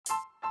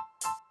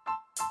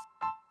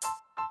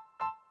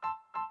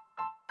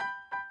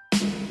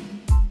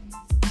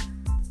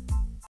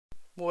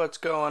What's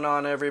going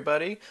on,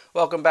 everybody?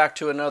 Welcome back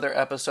to another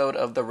episode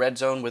of the Red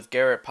Zone with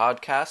Garrett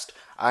podcast.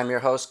 I'm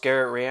your host,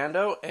 Garrett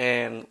Riando,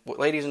 and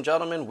ladies and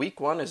gentlemen, week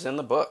one is in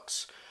the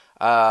books.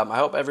 I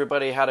hope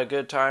everybody had a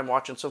good time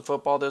watching some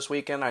football this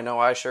weekend. I know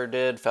I sure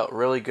did. Felt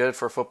really good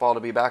for football to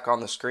be back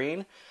on the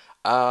screen.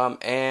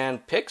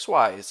 And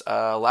picks-wise,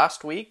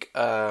 last week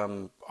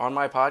on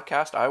my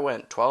podcast, I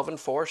went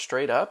 12-4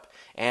 straight up,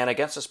 and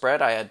against the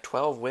spread, I had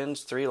 12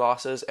 wins, 3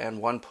 losses,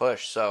 and 1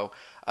 push. So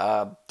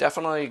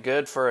definitely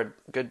good for a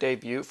good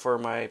debut for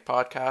my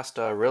podcast.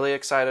 Really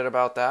excited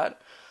about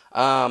that.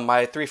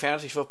 My 3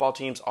 fantasy football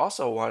teams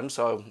also won,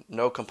 so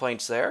no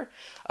complaints there.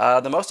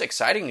 The most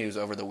exciting news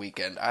over the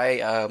weekend,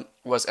 I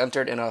was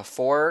entered in a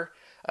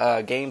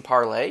 4-game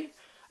parlay,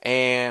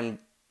 and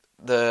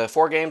the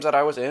 4 games that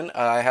I was in,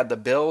 I had the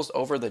Bills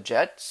over the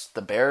Jets,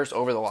 the Bears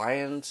over the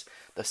Lions,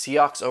 the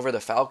Seahawks over the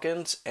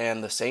Falcons,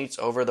 and the Saints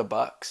over the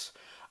Bucks.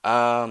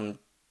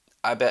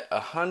 I bet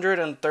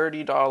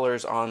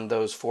 $130 on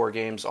those 4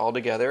 games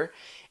altogether,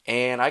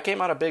 and I came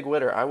out a big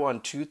winner. I won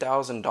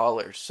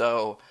 $2,000,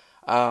 so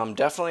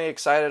definitely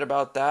excited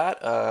about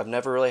that. I've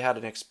never really had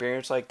an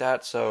experience like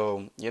that,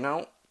 so,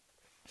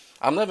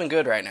 I'm living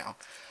good right now.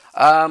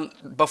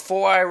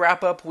 Before I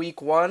wrap up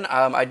week one,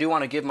 I do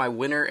want to give my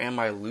winner and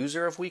my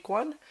loser of week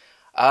one.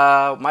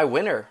 My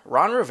winner,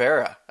 Ron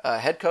Rivera,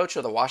 head coach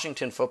of the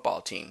Washington football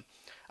team.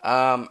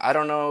 I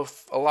don't know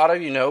if a lot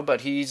of you know,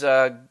 but he's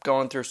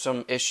going through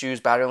some issues,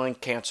 battling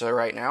cancer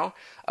right now.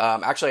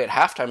 Actually, at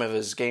halftime of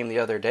his game the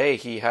other day,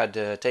 he had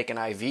to take an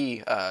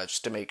IV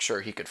just to make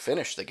sure he could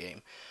finish the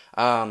game.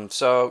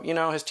 So,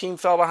 his team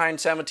fell behind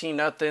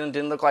 17-0,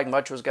 didn't look like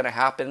much was going to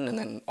happen, and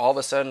then all of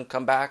a sudden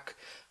come back,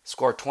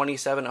 score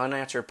 27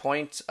 unanswered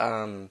points.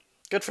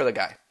 Good for the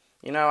guy.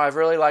 I've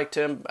really liked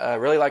him.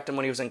 Really liked him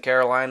when he was in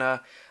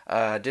Carolina.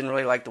 Didn't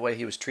really like the way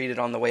he was treated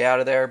on the way out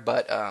of there,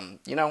 but,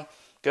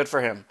 good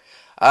for him.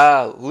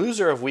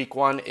 Loser of week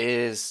one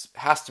has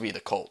to be the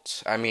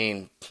Colts. I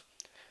mean,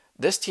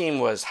 this team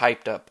was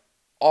hyped up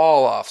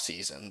all off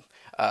season.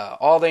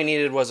 All they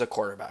needed was a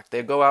quarterback.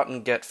 They go out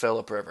and get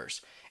Phillip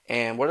Rivers.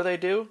 And what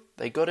do?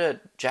 They go to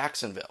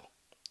Jacksonville,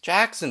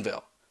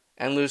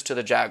 and lose to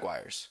the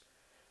Jaguars.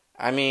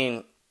 I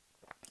mean,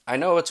 I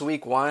know it's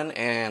week one,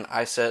 and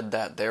I said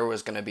that there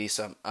was going to be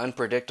some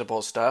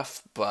unpredictable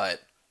stuff,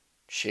 but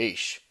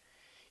sheesh.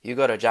 You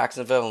go to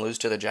Jacksonville and lose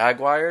to the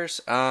Jaguars,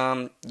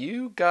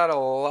 you got a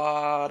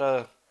lot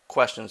of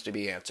questions to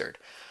be answered.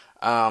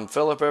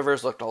 Phillip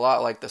Rivers looked a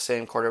lot like the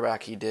same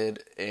quarterback he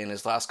did in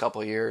his last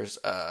couple of years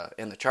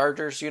in the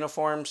Chargers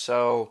uniform.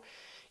 So,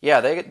 yeah,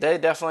 they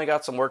definitely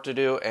got some work to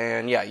do.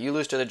 And, yeah, you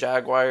lose to the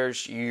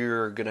Jaguars,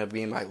 you're going to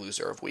be my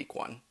loser of week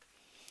one.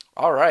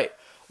 All right.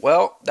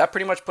 Well, that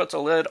pretty much puts a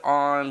lid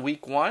on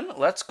week one.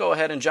 Let's go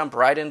ahead and jump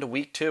right into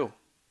week two.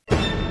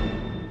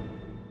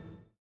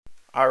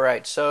 All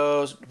right,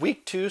 so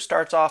week 2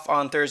 starts off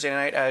on Thursday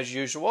night as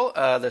usual.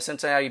 The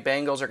Cincinnati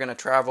Bengals are going to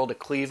travel to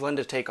Cleveland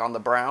to take on the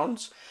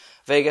Browns.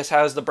 Vegas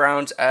has the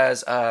Browns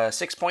as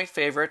 6-point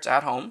favorites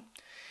at home.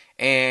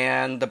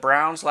 And the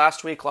Browns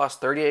last week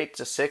lost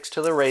 38-6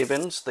 to the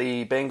Ravens.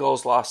 The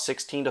Bengals lost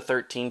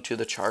 16-13 to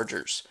the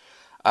Chargers.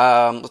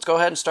 Let's go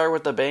ahead and start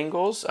with the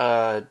Bengals.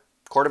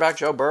 Quarterback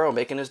Joe Burrow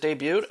making his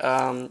debut.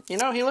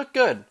 He looked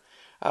good.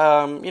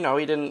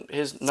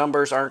 His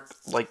numbers aren't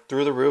like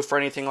through the roof or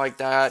anything like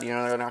that.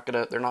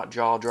 They're not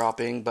jaw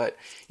dropping, but,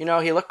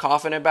 he looked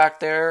confident back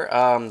there.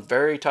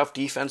 Very tough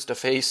defense to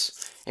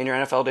face in your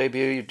NFL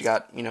debut. You've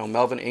got,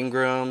 Melvin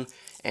Ingram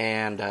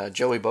and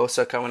Joey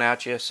Bosa coming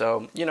at you.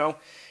 So,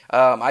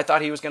 I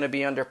thought he was going to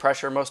be under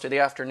pressure most of the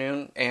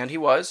afternoon, and he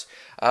was,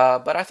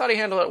 but I thought he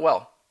handled it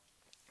well.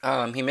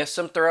 He missed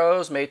some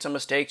throws, made some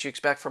mistakes you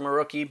expect from a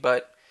rookie,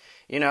 but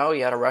he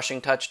had a rushing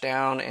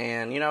touchdown,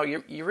 and,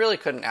 you really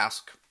couldn't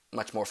ask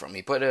much more from him.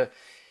 He put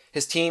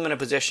his team in a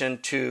position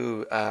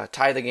to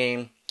tie the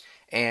game,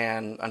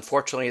 and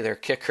unfortunately their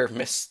kicker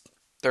missed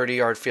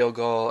 30-yard field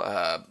goal.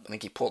 I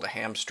think he pulled a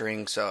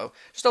hamstring, so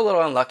just a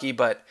little unlucky,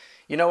 but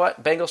you know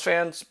what? Bengals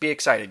fans, be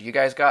excited. You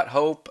guys got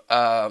hope,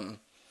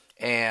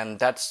 and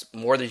that's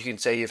more than you can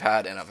say you've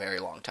had in a very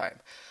long time.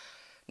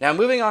 Now,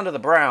 moving on to the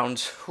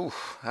Browns,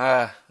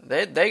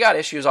 they got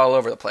issues all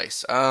over the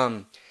place.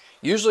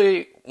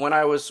 Usually, when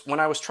I was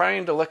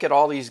trying to look at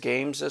all these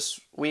games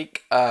this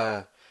week,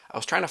 I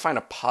was trying to find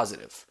a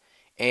positive,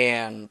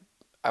 and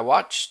I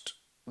watched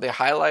the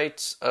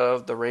highlights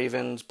of the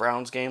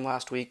Ravens-Browns game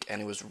last week,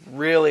 and it was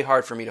really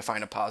hard for me to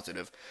find a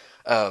positive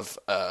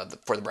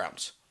for the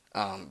Browns.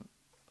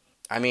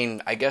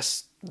 I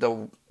guess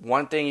the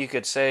one thing you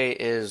could say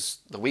is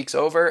the week's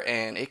over,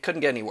 and it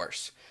couldn't get any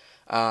worse.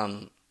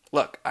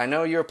 Look, I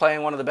know you're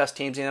playing one of the best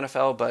teams in the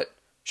NFL, but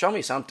show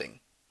me something.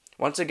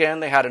 Once again,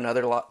 they had a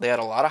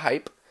lot of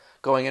hype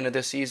going into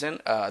this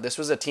season. This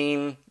was a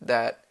team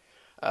that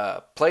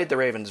played the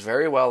Ravens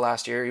very well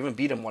last year, even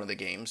beat them one of the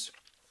games.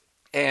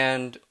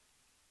 And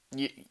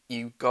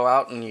you go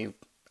out and you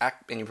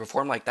act and you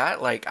perform like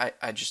that. Like,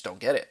 I just don't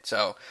get it.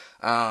 So,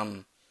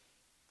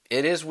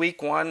 it is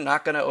week one.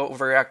 Not going to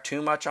overreact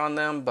too much on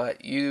them,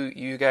 but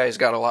you guys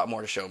got a lot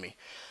more to show me.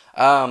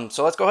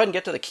 So let's go ahead and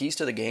get to the keys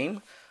to the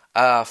game.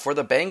 For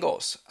the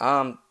Bengals,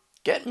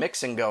 get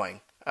Mixon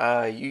going.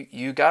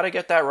 You got to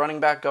get that running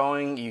back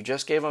going. You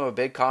just gave him a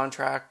big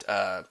contract.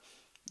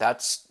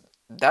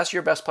 That's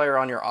your best player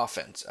on your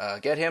offense.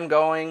 Get him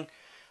going.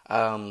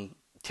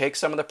 Take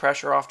some of the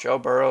pressure off Joe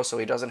Burrow so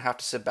he doesn't have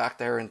to sit back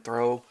there and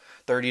throw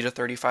 30 to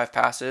 35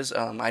 passes.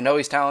 I know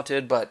he's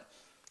talented, but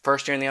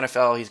first year in the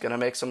NFL, he's going to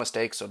make some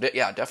mistakes. So,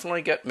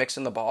 definitely get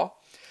Mixon the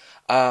ball.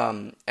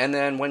 And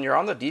then when you're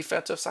on the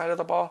defensive side of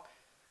the ball,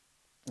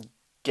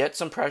 get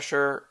some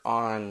pressure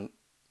on,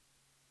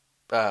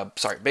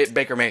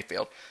 Baker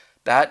Mayfield.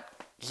 That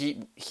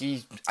he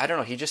I don't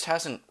know, he just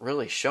hasn't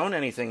really shown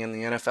anything in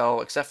the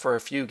NFL except for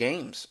a few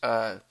games.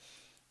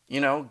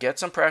 Get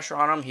some pressure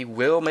on him. He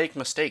will make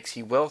mistakes.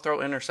 He will throw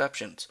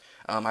interceptions.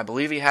 I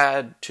believe he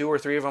had 2 or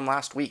 3 of them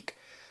last week.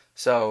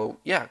 So,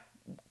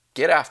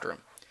 get after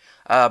him.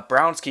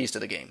 Browns keys to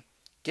the game.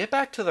 Get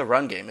back to the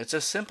run game. It's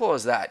as simple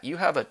as that. You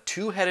have a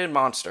two-headed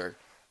monster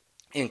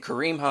in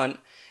Kareem Hunt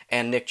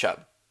and Nick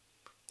Chubb.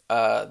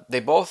 They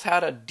both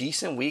had a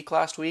decent week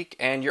last week,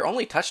 and your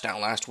only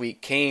touchdown last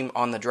week came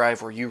on the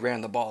drive where you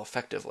ran the ball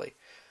effectively.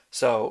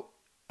 So,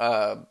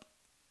 I'm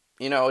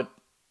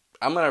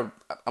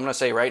gonna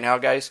say right now,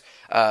 guys,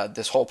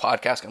 this whole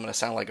podcast, I'm gonna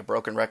sound like a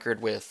broken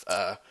record with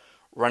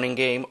running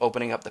game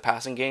opening up the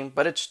passing game,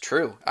 but it's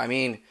true. I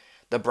mean,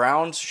 the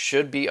Browns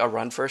should be a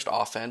run-first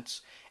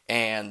offense,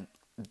 and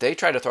they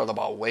tried to throw the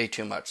ball way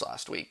too much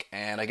last week.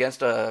 And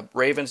against a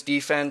Ravens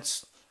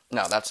defense,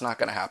 no, that's not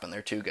gonna happen.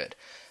 They're too good.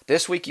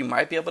 This week you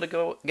might be able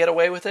to get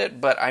away with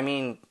it, but I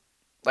mean,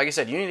 like I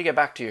said, you need to get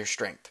back to your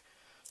strength.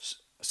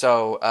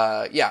 So,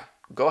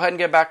 go ahead and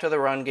get back to the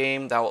run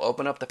game. That will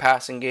open up the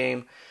passing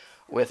game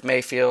with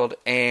Mayfield,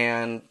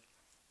 and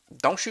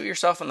don't shoot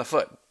yourself in the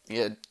foot.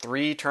 You had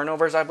 3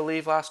 turnovers, I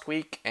believe, last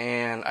week,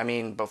 and I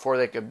mean, before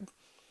they could,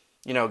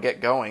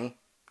 get going,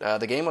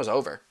 the game was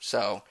over.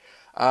 So,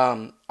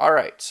 all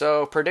right,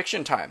 so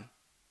prediction time.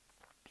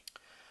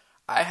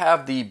 I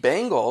have the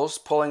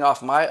Bengals pulling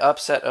off my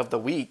upset of the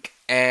week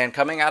and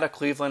coming out of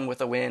Cleveland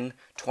with a win,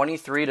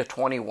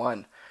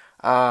 23-21.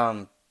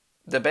 The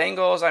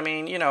Bengals, I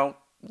mean,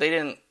 they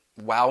didn't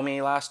wow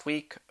me last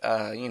week.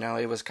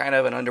 It was kind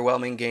of an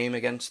underwhelming game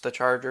against the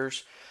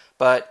Chargers.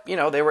 But,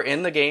 they were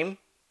in the game.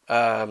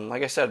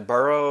 Like I said,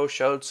 Burrow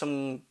showed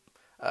some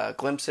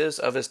glimpses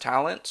of his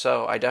talent,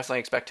 so I definitely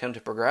expect him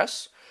to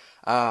progress.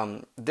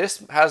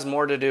 This has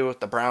more to do with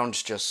the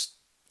Browns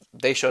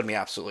they showed me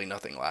absolutely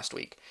nothing last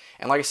week.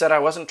 And like I said, I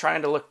wasn't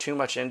trying to look too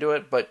much into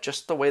it, but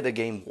just the way the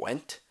game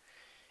went,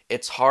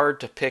 it's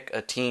hard to pick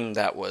a team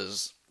that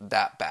was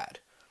that bad.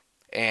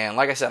 And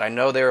like I said, I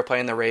know they were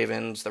playing the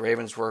Ravens. The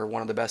Ravens were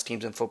one of the best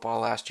teams in football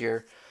last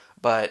year.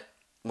 But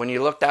when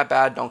you look that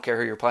bad, don't care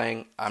who you're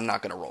playing, I'm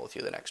not going to roll with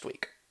you the next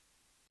week.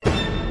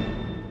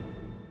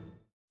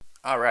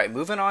 All right,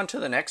 moving on to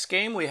the next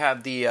game, we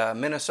have the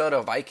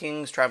Minnesota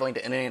Vikings traveling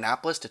to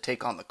Indianapolis to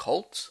take on the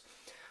Colts.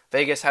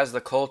 Vegas has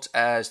the Colts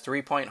as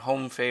 3-point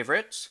home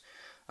favorites.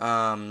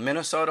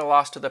 Minnesota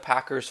lost to the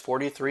Packers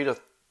 43-34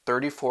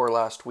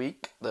 last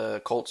week. The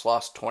Colts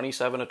lost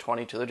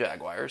 27-20 to the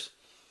Jaguars.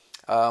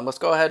 Let's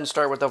go ahead and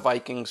start with the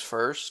Vikings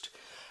first.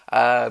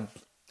 I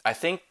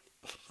think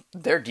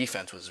their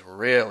defense was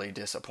really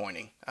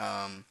disappointing.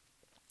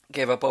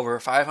 Gave up over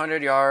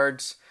 500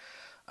 yards.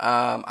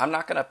 I'm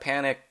not going to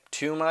panic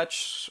too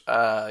much.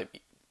 They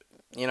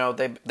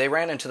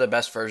ran into the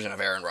best version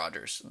of Aaron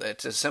Rodgers.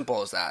 It's as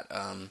simple as that.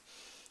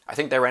 I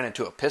think they ran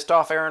into a pissed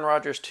off Aaron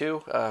Rodgers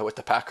too, with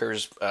the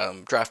Packers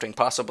drafting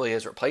possibly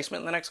his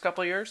replacement in the next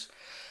couple of years.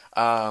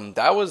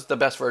 That was the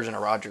best version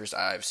of Rodgers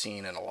I've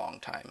seen in a long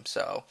time.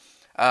 So,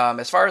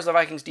 as far as the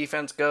Vikings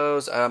defense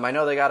goes, I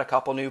know they got a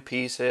couple new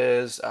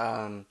pieces.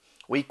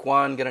 Week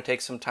 1, going to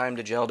take some time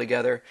to gel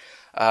together.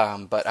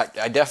 But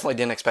I definitely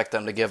didn't expect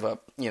them to give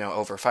up,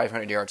 over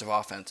 500 yards of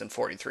offense and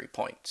 43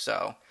 points.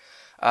 So,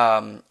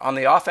 on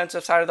the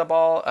offensive side of the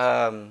ball,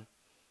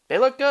 they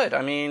look good.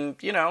 I mean,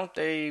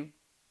 they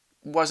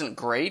wasn't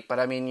great, but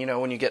I mean,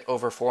 when you get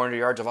over 400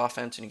 yards of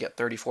offense and you get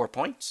 34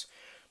 points,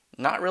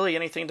 not really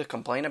anything to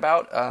complain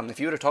about. If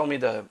you would have told me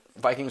the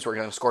Vikings were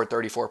going to score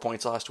 34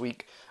 points last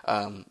week,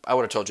 I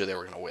would have told you they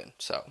were going to win.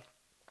 So,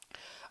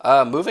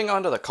 moving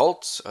on to the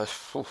Colts,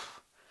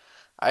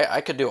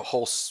 I could do a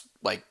whole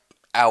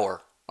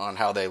hour on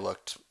how they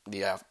looked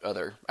the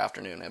other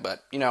afternoon,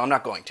 but I'm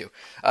not going to.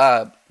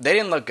 They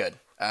didn't look good.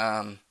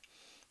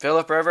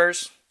 Phillip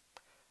Rivers,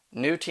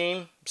 new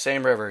team,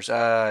 same Rivers.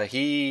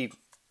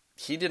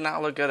 He did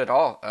not look good at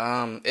all.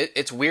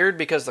 It's weird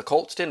because the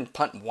Colts didn't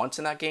punt once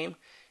in that game,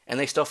 and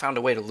they still found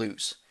a way to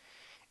lose.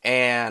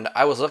 And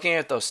I was looking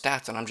at those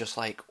stats, and I'm just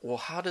like, well,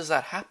 how does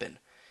that happen?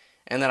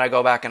 And then I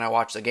go back and I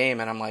watch the game,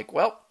 and I'm like,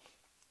 well,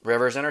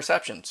 Rivers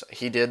interceptions.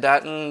 He did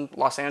that in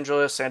Los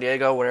Angeles, San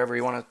Diego, whatever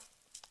you want to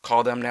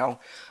call them now.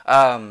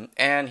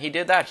 And he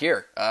did that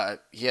here.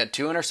 He had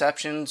 2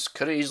 interceptions,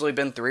 could have easily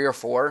been 3 or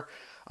 4.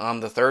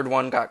 The third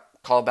one got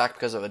called back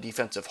because of a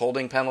defensive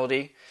holding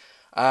penalty.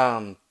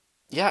 It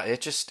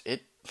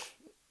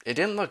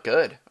didn't look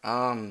good.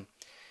 And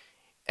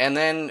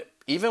then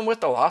even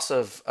with the loss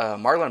of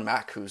Marlon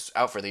Mack, who's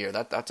out for the year,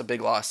 that's a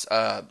big loss.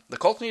 The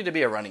Colts need to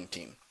be a running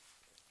team.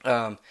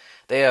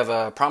 They have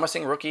a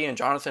promising rookie in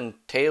Jonathan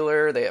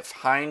Taylor. They have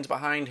Hines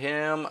behind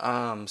him.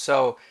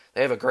 So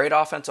they have a great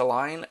offensive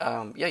line.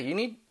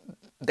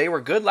 They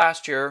were good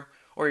last year,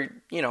 or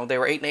they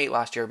were 8-8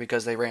 last year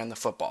because they ran the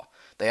football.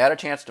 They had a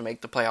chance to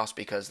make the playoffs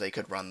because they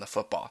could run the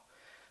football.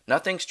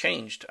 Nothing's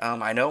changed.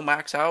 I know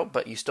Mac's out,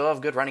 but you still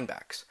have good running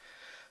backs.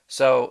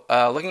 So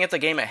looking at the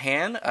game at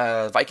hand,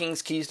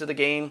 Vikings keys to the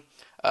game,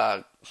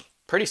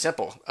 pretty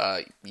simple.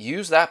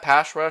 Use that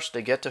pass rush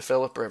to get to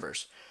Phillip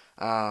Rivers.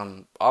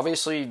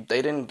 Obviously,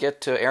 they didn't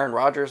get to Aaron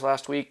Rodgers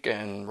last week,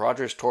 and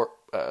Rodgers tore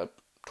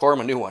him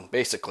a new one,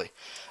 basically.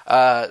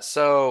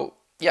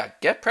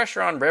 Get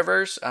pressure on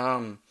Rivers.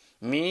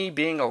 Me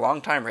being a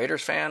longtime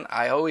Raiders fan,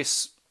 I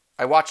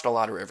watched a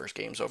lot of Rivers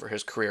games over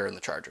his career in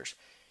the Chargers.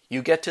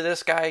 You get to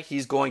this guy,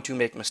 he's going to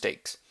make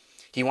mistakes.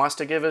 He wants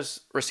to give his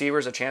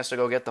receivers a chance to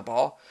go get the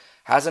ball.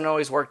 Hasn't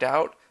always worked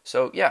out.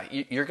 So,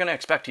 you're going to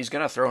expect he's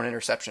going to throw an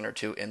interception or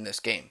two in this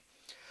game.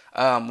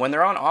 When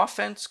they're on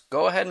offense,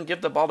 go ahead and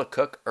give the ball to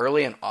Cook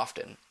early and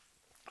often.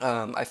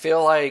 I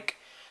feel like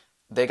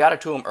they got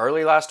it to him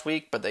early last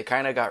week, but they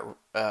kind of got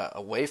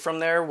away from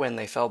there when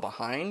they fell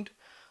behind.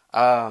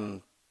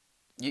 You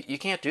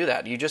can't do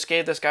that. You just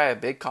gave this guy a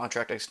big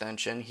contract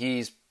extension.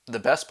 He's the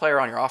best player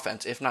on your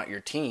offense, if not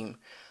your team.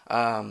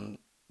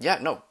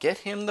 Get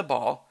him the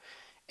ball,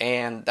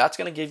 and that's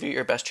going to give you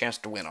your best chance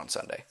to win on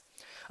Sunday.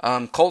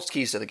 Colts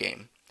keys to the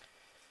game.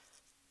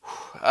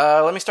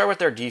 Let me start with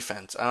their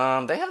defense.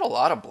 They had a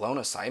lot of blown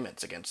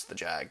assignments against the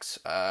Jags.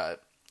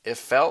 It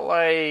felt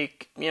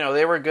like,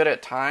 they were good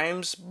at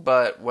times,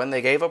 but when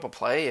they gave up a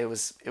play, it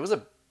was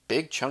a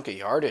big chunk of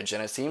yardage,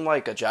 and it seemed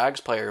like a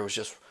Jags player was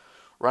just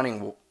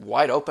running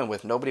wide open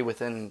with nobody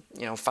within,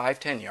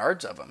 5-10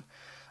 yards of him.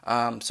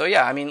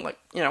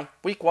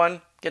 Week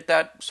one, get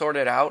that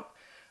sorted out.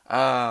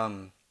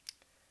 And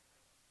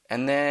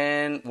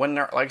then when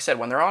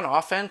they're on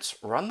offense,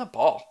 run the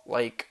ball.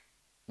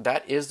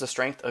 That is the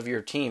strength of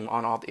your team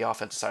on all the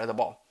offensive side of the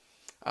ball.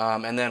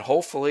 And then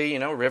hopefully,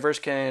 Rivers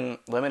can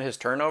limit his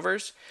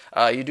turnovers.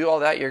 You do all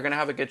that, you're going to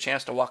have a good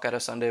chance to walk out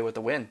of Sunday with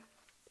a win.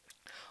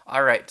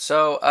 All right,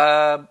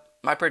 so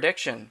my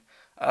prediction.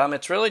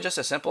 It's really just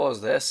as simple as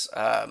this.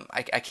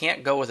 I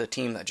can't go with a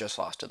team that just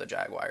lost to the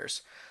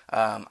Jaguars.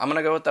 I'm going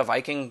to go with the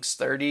Vikings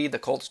 30, the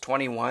Colts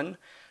 21.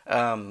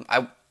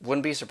 I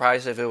wouldn't be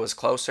surprised if it was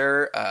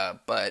closer,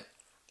 but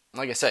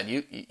like I said,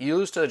 you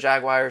lose to the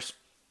Jaguars,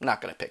 I'm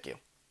not going to pick you.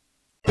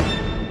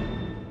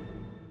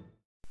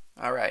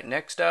 All right,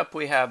 next up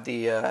we have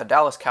the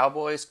Dallas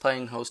Cowboys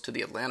playing host to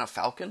the Atlanta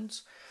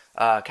Falcons.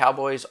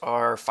 Cowboys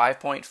are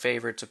 5-point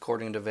favorites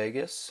according to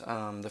Vegas.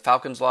 The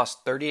Falcons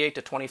lost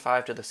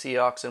 38-25 to the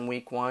Seahawks in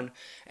Week 1,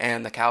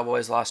 and the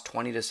Cowboys lost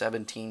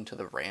 20-17 to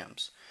the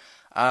Rams.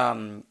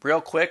 Real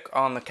quick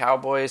on the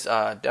Cowboys,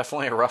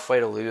 definitely a rough way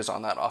to lose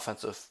on that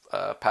offensive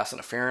pass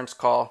interference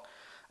call.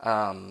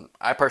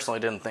 I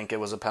personally didn't think it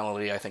was a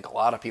penalty. I think a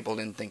lot of people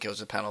didn't think it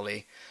was a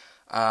penalty.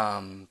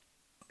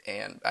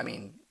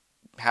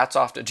 Hats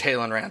off to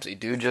Jalen Ramsey.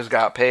 Dude just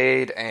got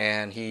paid,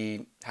 and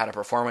he had a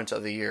performance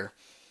of the year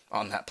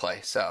on that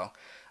play. So,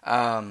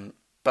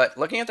 but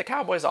looking at the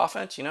Cowboys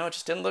offense, it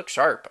just didn't look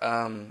sharp.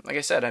 Like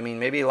I said,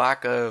 maybe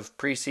lack of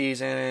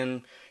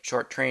preseason,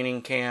 short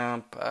training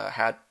camp,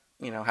 had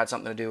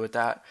something to do with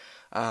that.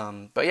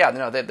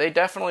 They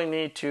definitely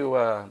need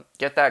to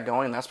get that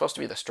going. That's supposed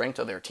to be the strength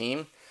of their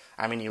team.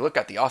 You look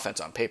at the offense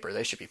on paper,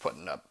 they should be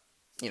putting up,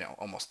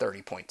 almost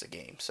 30 points a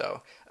game.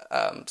 So,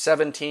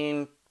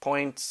 17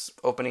 points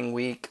opening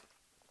week.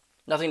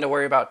 Nothing to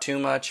worry about too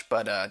much,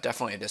 but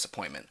definitely a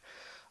disappointment.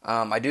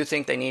 I do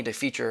think they need to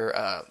feature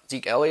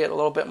Zeke Elliott a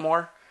little bit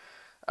more.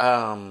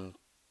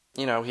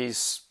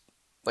 He's,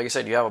 like I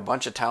said, you have a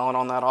bunch of talent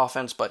on that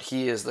offense, but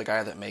he is the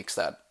guy that makes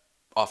that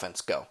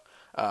offense go.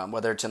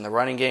 Whether it's in the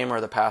running game or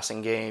the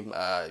passing game,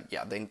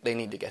 they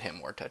need to get him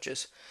more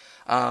touches.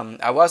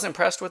 I was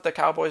impressed with the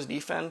Cowboys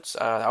defense.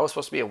 That was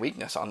supposed to be a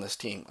weakness on this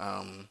team.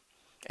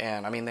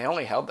 They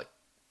only held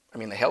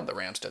the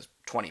Rams to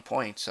 20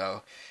 points.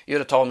 So you'd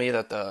have told me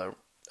that the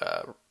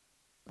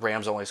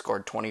Rams only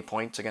scored 20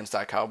 points against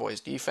that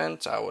Cowboys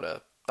defense, I would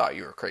have thought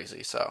you were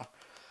crazy. So,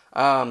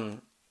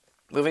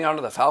 moving on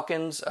to the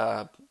Falcons,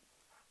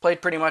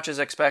 played pretty much as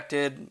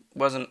expected.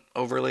 Wasn't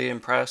overly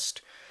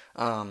impressed.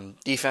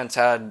 Defense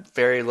had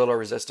very little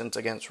resistance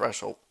against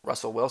Russell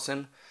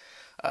Wilson.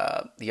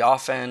 The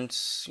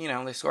offense,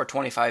 they scored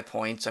 25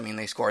 points.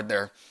 They scored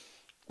their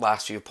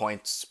last few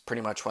points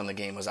pretty much when the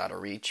game was out of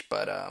reach.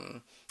 But,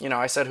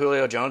 I said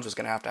Julio Jones was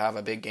going to have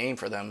a big game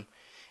for them.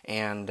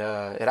 And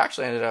it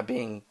actually ended up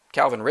being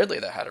Calvin Ridley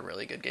that had a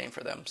really good game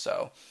for them.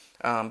 So,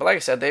 but like I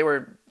said, they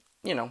were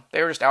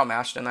just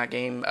outmatched in that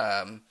game.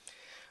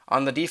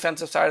 On the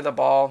defensive side of the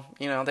ball,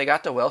 they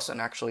got to Wilson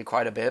actually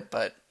quite a bit.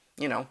 But,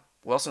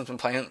 Wilson's been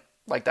playing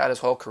like that his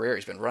whole career.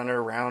 He's been running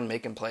around,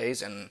 making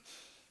plays, and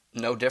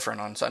no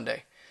different on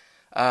Sunday.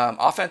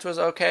 Offense was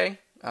okay.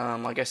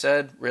 Like I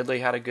said, Ridley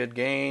had a good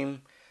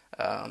game.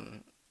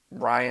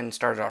 Ryan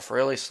started off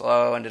really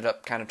slow, ended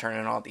up kind of turning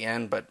it on at the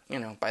end, but,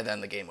 by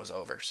then the game was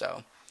over.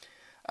 So,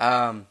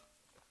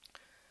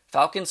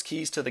 Falcons'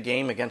 keys to the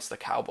game against the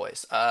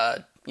Cowboys.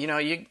 You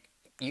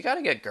got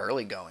to get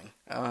Gurley going.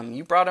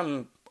 You brought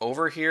him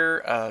over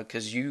here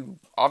because you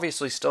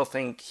obviously still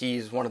think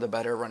he's one of the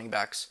better running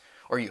backs,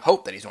 or you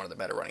hope that he's one of the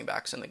better running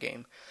backs in the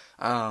game.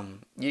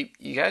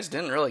 You guys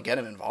didn't really get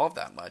him involved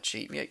that much.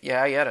 He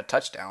had a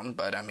touchdown,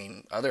 but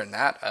other than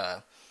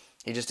that,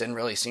 he just didn't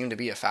really seem to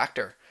be a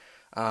factor.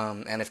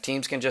 And if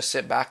teams can just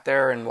sit back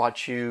there and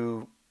watch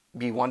you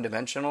be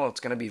one-dimensional, it's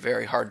going to be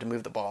very hard to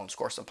move the ball and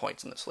score some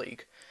points in this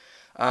league.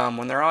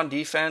 When they're on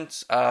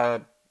defense,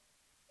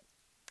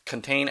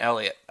 contain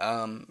Elliott.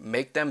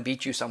 Make them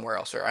beat you somewhere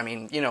else.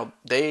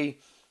 They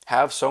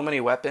have so many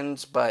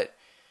weapons, but,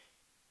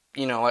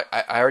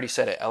 I already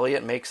said it.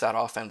 Elliott makes that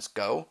offense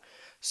go.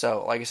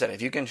 So, like I said,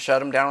 if you can shut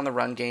them down on the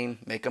run game,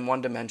 make them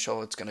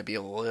one-dimensional, it's going to be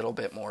a little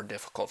bit more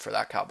difficult for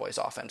that Cowboys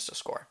offense to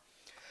score.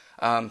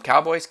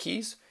 Cowboys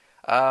keys.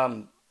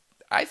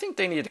 I think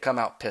they need to come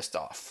out pissed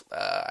off.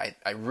 I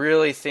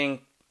really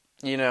think,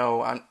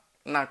 I'm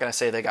not going to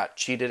say they got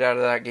cheated out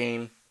of that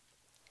game.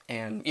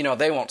 And,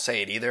 they won't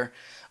say it either.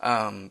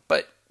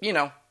 But,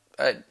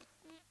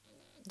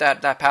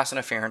 that pass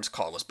interference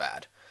call was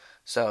bad.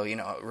 So,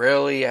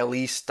 really at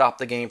least stop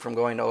the game from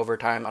going to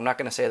overtime. I'm not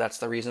going to say that's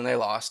the reason they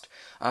lost.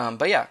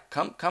 But yeah,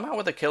 come out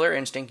with a killer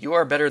instinct. You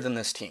are better than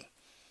this team.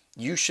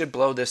 You should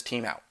blow this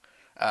team out.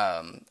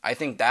 I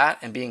think that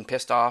and being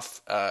pissed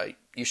off,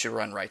 you should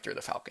run right through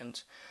the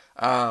Falcons.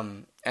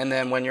 And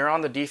then when you're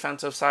on the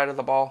defensive side of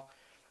the ball,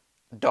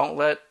 don't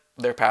let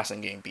their passing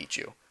game beat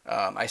you.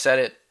 I said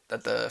it,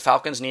 that the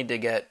Falcons need to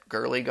get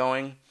Gurley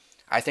going.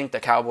 I think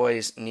the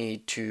Cowboys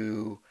need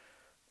to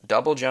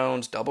double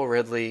Jones, double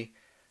Ridley,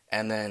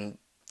 and then,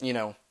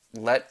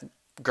 let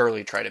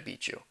Gurley try to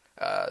beat you.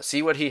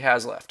 See what he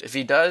has left. If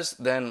he does,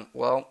 then,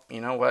 well, you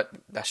know what?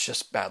 That's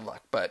just bad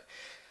luck. But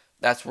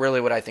that's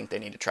really what I think they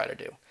need to try to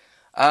do.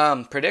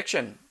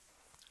 Prediction.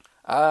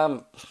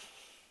 When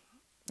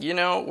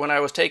I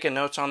was taking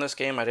notes on this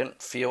game, I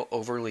didn't feel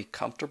overly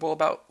comfortable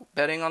about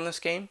betting on this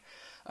game.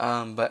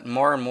 But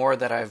more and more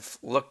that I've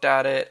looked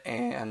at it,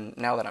 and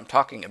now that I'm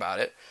talking about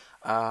it,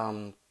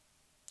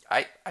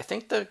 I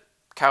think the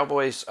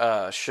Cowboys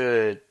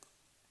should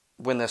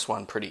win this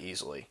one pretty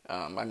easily.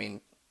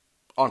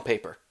 On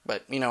paper.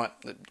 But you know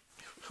what?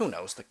 Who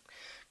knows? The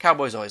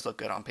Cowboys always look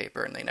good on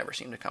paper, and they never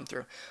seem to come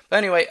through. But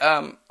anyway,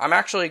 I'm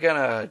actually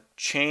gonna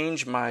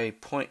change my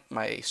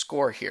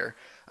score here.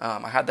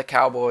 I had the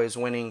Cowboys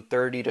winning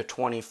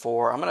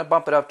 30-24. I'm gonna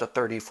bump it up to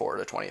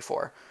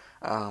 34-24.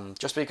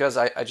 Just because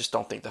I just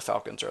don't think the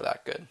Falcons are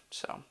that good.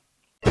 So,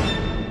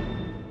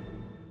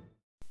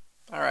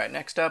 all right.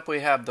 Next up,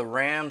 we have the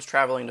Rams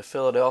traveling to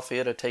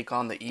Philadelphia to take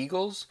on the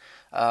Eagles.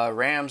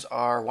 Rams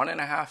are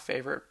 1.5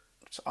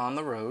 favorites on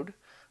the road.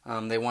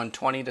 They won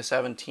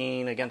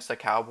 20-17 against the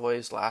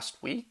Cowboys last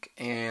week,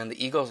 and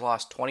the Eagles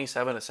lost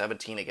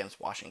 27-17 against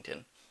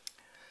Washington.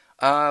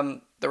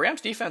 The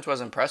Rams defense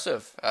was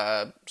impressive,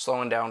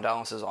 slowing down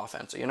Dallas's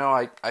offense.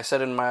 I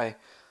said in my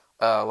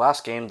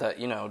last game that,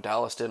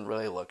 Dallas didn't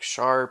really look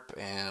sharp,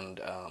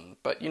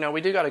 but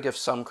we do got to give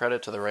some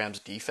credit to the Rams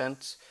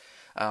defense.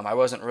 I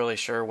wasn't really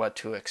sure what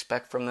to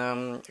expect from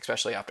them,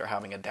 especially after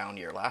having a down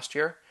year last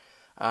year.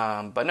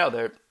 But no,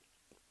 their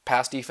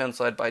pass defense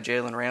led by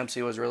Jalen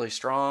Ramsey was really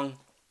strong.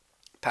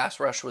 Pass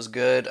rush was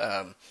good.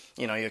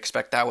 You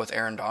expect that with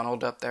Aaron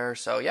Donald up there.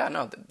 So yeah,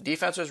 no, the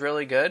defense was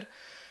really good.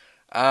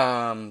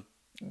 On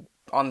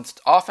the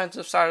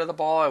offensive side of the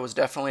ball, I was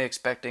definitely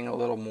expecting a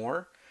little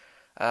more.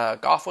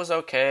 Goff was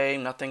okay,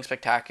 nothing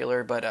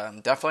spectacular, but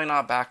definitely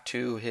not back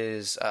to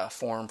his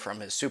form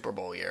from his Super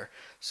Bowl year.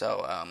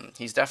 So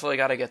he's definitely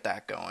got to get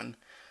that going.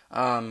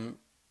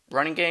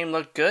 Running game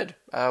looked good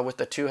with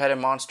the two-headed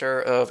monster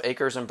of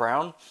Akers and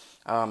Brown.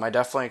 I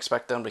definitely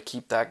expect them to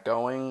keep that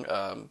going,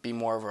 be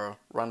more of a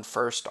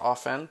run-first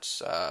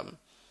offense.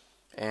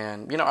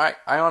 And I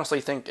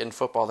honestly think in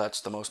football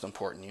that's the most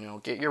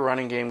important. Get your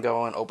running game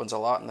going, opens a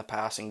lot in the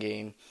passing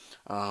game.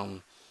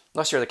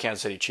 Unless you're the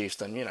Kansas City Chiefs,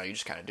 then, you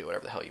just kind of do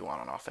whatever the hell you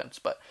want on offense.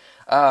 But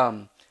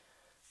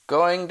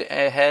going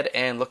ahead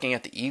and looking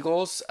at the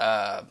Eagles,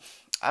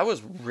 I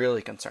was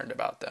really concerned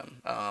about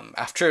them.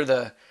 After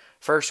the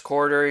first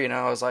quarter,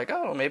 I was like,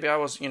 oh, maybe I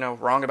was,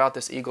 wrong about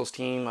this Eagles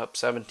team, up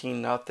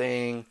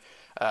 17-0,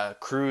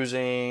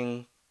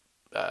 cruising,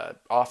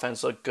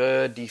 offense looked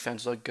good,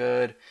 defense looked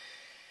good.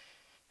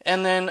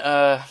 And then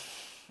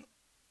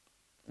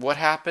what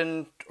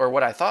happened, or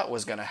what I thought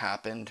was going to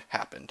happen,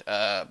 happened.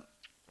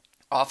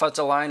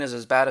 Offensive line is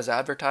as bad as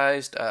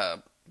advertised.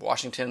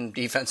 Washington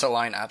defensive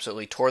line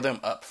absolutely tore them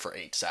up for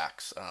 8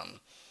 sacks. I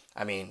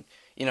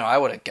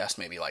would have guessed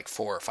maybe like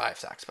 4 or 5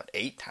 sacks, but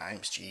 8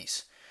 times,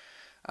 jeez.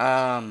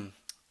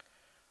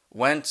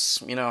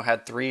 Wentz,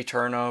 had 3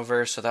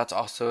 turnovers, so that's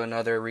also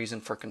another reason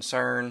for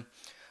concern.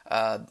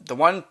 The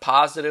one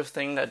positive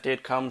thing that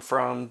did come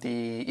from the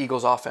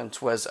Eagles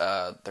offense was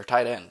their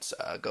tight ends,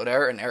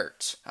 Goddard and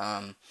Ertz.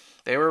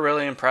 They were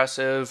really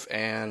impressive,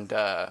 and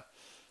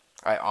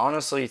I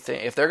honestly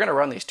think if they're going to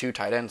run these two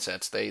tight end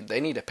sets, they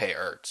need to pay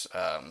Ertz.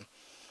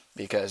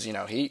 Because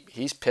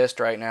he's pissed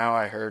right now.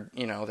 I heard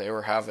he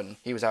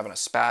was having a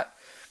spat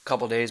a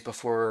couple days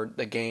before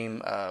the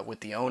game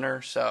with the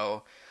owner.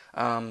 So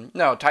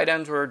no, tight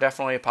ends were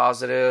definitely a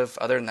positive.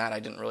 Other than that, I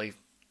didn't really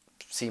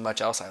see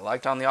much else I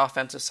liked on the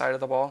offensive side of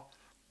the ball.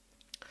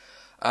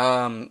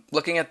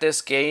 Looking at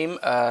this game,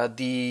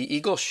 the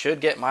Eagles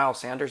should get Miles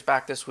Sanders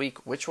back this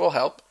week, which will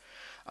help.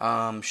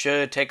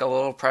 Should take a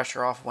little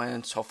pressure off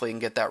Wentz. Hopefully, he can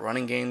get that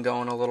running game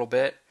going a little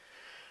bit.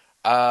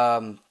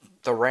 The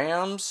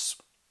Rams,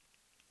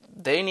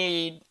 they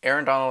need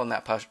Aaron Donald and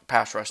that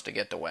pass rush to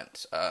get to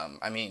Wentz.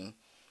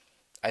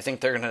 I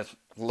think they're going to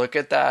look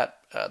at that.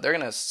 They're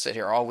going to sit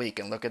here all week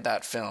and look at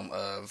that film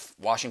of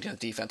Washington's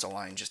defensive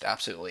line just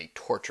absolutely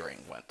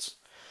torturing Wentz.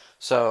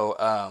 So,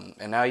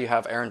 and now you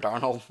have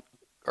Donald,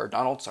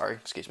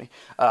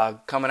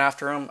 coming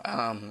after him.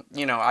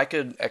 I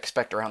could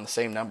expect around the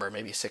same number,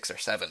 maybe 6 or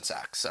 7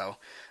 sacks. So,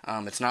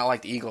 it's not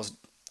like the Eagles'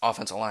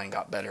 offensive line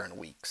got better in a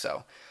week.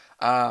 So,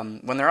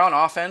 when they're on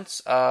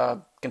offense,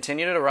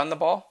 continue to run the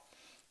ball.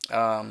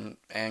 And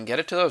get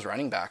it to those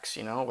running backs,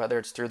 whether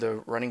it's through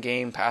the running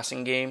game,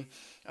 passing game.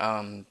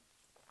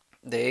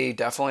 They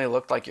definitely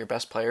looked like your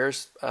best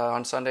players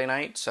on Sunday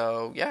night.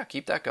 So, yeah,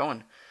 keep that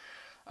going.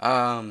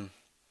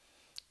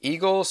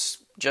 Eagles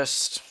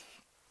just,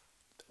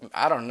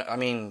 I don't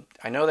know.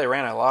 I know they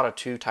ran a lot of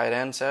 2 tight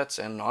end sets.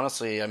 And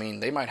honestly,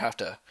 they might have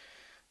to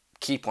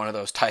keep one of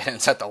those tight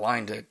ends at the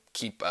line to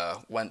keep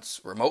Wentz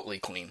remotely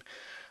clean.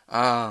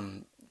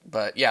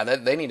 But yeah,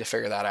 they need to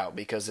figure that out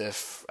because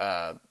if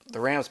the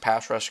Rams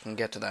pass rush can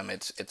get to them,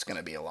 it's going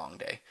to be a long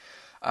day.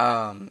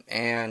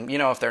 And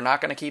if they're not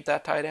going to keep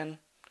that tight end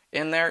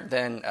in there,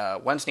 then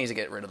Wentz needs to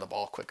get rid of the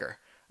ball quicker.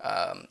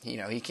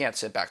 He can't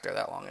sit back there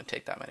that long and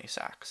take that many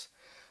sacks.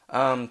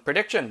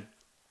 Prediction: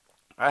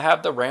 I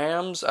have the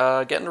Rams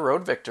getting a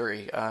road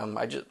victory.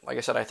 Like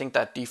I said, I think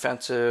that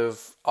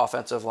defensive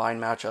offensive line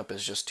matchup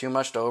is just too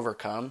much to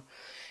overcome,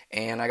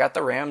 and I got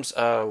the Rams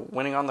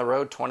winning on the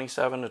road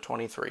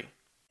 27-23.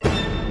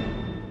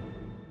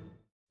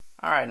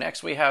 All right,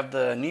 next we have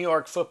the New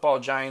York Football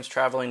Giants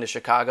traveling to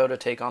Chicago to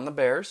take on the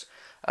Bears.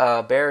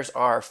 Bears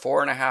are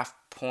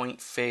 4.5-point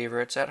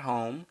favorites at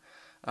home.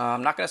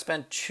 I'm not going to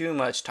spend too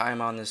much time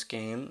on this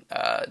game.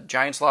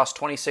 Giants lost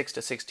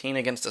 26-16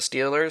 against the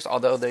Steelers,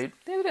 although they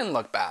didn't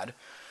look bad.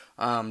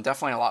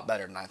 Definitely a lot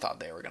better than I thought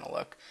they were going to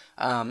look.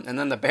 And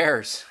then the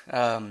Bears.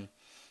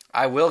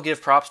 I will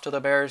give props to the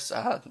Bears.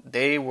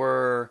 They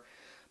were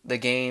the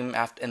game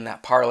in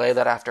that parlay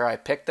that after I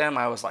picked them,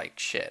 I was like,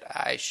 shit,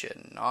 I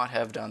should not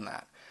have done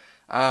that.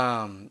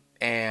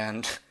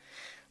 And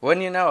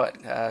wouldn't you know it,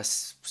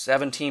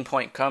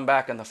 17-point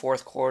comeback in the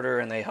fourth quarter,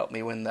 and they helped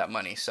me win that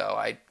money. So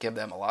I give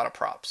them a lot of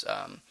props,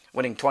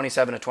 winning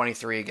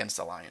 27-23 against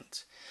the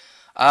Lions.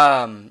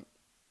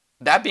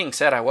 That being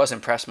said, I was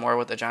impressed more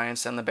with the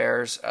Giants than the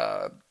Bears.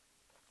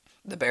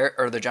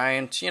 The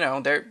Giants,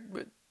 they're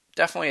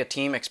definitely a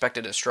team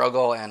expected to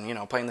struggle,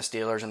 and playing the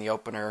Steelers in the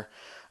opener,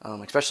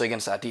 especially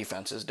against that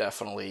defense, is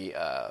definitely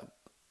a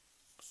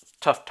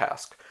tough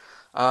task.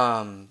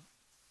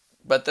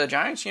 But the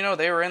Giants,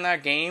 they were in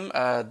that game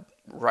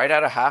right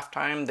out of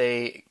halftime.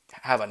 They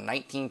have a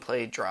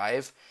 19-play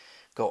drive,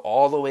 go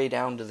all the way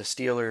down to the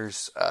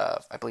Steelers,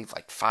 I believe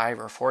like 5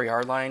 or 4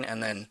 yard line,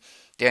 and then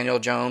Daniel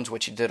Jones,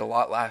 which he did a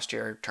lot last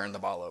year, turned the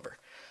ball over.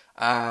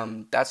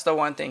 That's the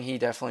one thing he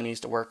definitely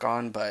needs to work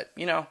on. But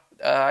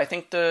I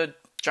think the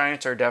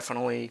Giants are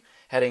definitely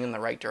heading in the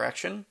right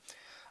direction.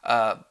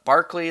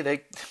 Barkley,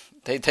 they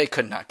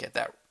could not get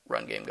that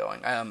run game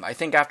going. I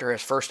think after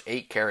his first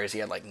 8 carries, he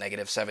had like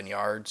 -7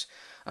 yards.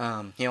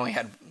 He only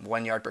had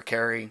 1 yard per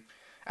carry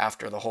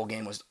after the whole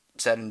game was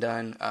said and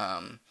done.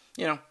 But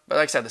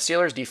like I said, the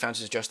Steelers' defense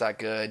is just that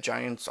good.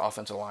 Giants'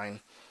 offensive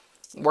line,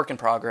 work in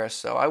progress.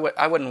 So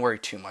I wouldn't worry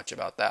too much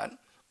about that.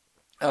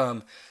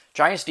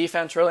 Giants'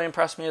 defense really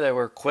impressed me. They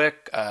were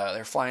quick.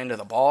 They're flying to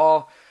the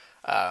ball.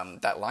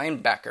 That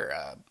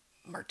linebacker,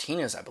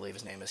 Martinez, I believe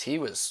his name is, he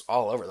was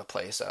all over the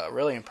place.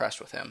 Really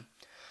impressed with him.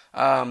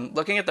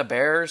 Looking at the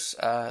Bears,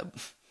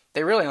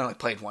 they really only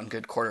played one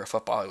good quarter of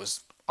football. It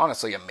was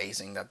honestly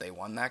amazing that they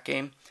won that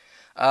game.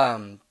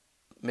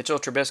 Mitchell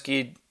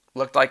Trubisky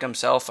looked like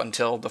himself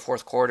until the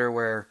fourth quarter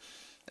where,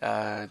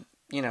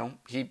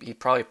 he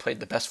probably played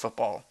the best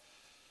football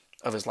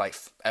of his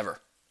life ever.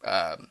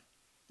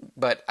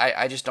 But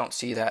I just don't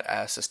see that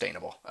as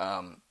sustainable.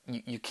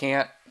 You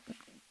can't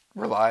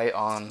rely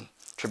on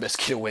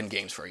Trubisky to win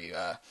games for you.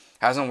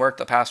 Hasn't worked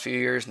the past few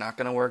years, not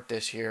going to work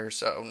this year,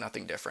 so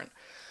nothing different.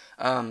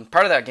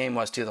 Part of that game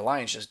was, too, the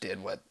Lions just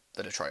did what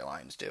the Detroit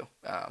Lions do.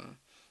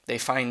 They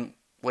find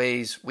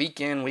ways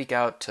week in, week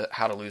out to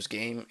how to lose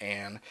game,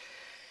 and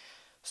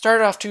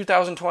started off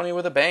 2020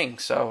 with a bang.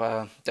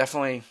 So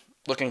definitely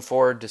looking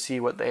forward to see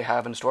what they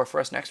have in store for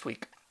us next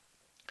week.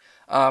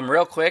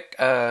 Real quick,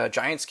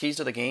 Giants' keys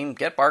to the game,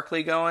 get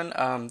Barkley going.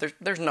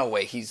 There's no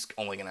way he's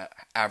only going to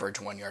average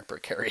 1 yard per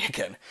carry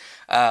again.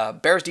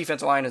 Bears'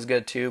 defensive line is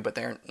good too, but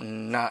they're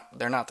not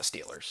the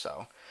Steelers.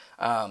 So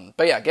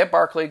But yeah, get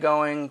Barkley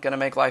going. Going to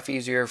make life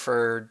easier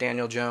for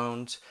Daniel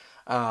Jones.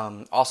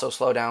 Also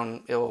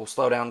it'll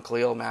slow down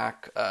Khalil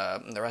Mack,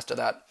 and the rest of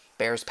that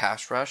Bears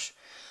pass rush.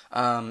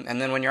 And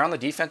then when you're on the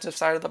defensive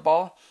side of the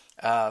ball,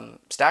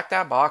 stack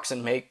that box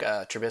and make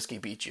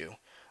Trubisky beat you.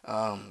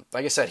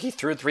 Like I said, he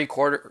threw three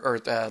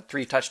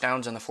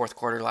touchdowns in the fourth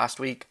quarter last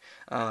week.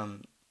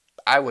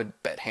 I would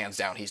bet hands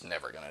down he's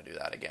never going to do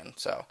that again.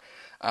 So,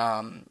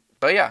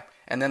 but yeah,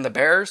 and then the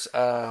Bears,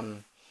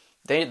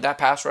 that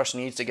pass rush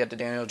needs to get to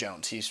Daniel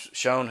Jones. He's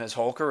shown his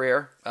whole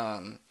career.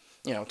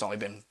 It's only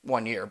been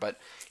 1 year, but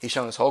he's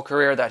shown his whole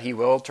career that he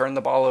will turn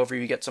the ball over.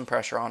 You get some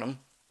pressure on him,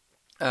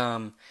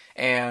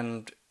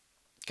 and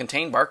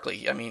contain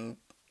Barkley. I mean,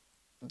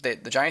 the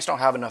Giants don't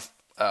have enough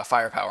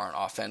firepower on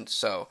offense,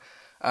 so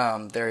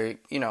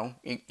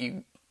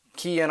you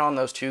key in on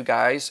those two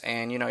guys,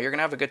 and you're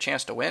gonna have a good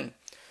chance to win.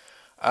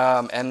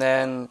 And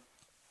then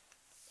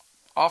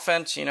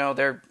offense,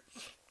 they're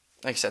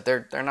like I said,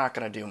 they're not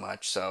gonna do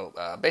much. So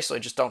basically,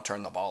 just don't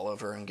turn the ball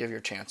over and give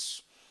your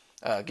defense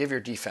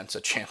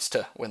a chance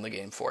to win the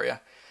game for you.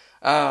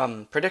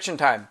 Prediction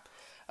time.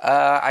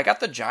 I got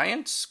the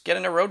Giants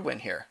getting a road win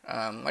here.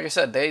 Like I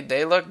said,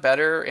 they look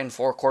better in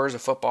 4 quarters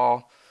of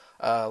football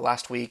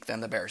last week than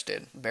the Bears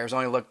did. The Bears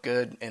only looked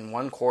good in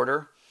 1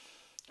 quarter.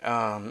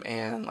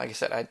 And like I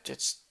said,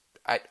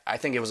 I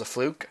think it was a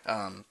fluke.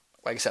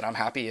 Like I said, I'm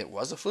happy it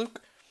was a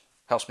fluke.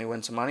 Helps me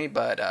win some money.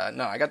 But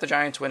no, I got the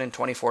Giants winning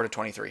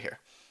 24-23 here.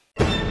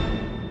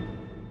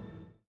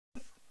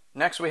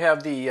 Next, we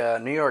have the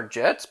New York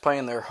Jets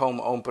playing their home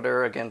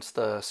opener against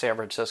the San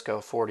Francisco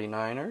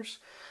 49ers.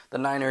 The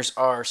Niners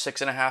are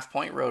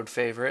 6.5-point road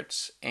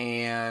favorites,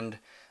 and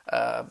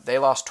they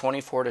lost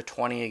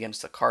 24-20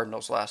 against the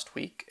Cardinals last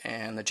week,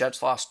 and the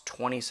Jets lost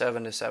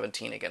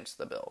 27-17 against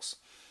the Bills.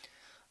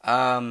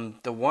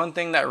 The one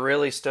thing that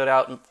really stood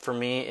out for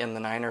me in the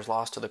Niners'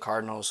 loss to the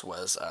Cardinals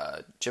was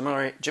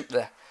Jimmy G's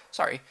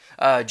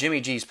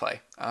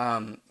play.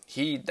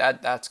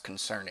 That's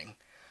concerning.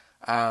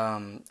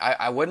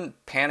 I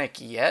wouldn't panic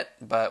yet,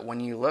 but when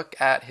you look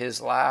at his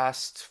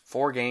last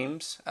 4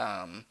 games,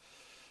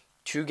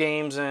 2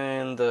 games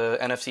in the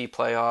NFC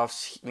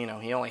playoffs,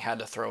 he only had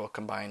to throw a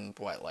combined,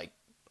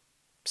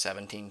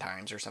 17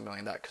 times or something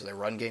like that because the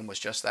run game was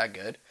just that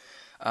good.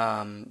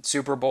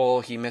 Super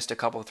Bowl, he missed a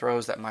couple of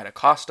throws that might have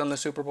cost him the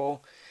Super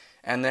Bowl.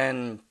 And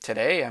then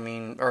today,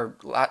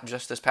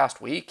 just this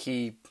past week,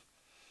 he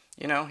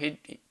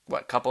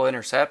couple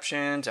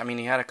interceptions.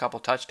 He had a couple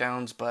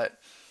touchdowns, but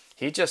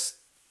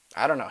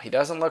I don't know. He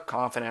doesn't look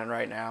confident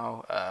right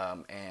now.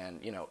 And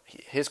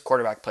his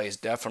quarterback play has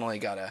definitely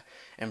got to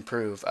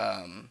improve.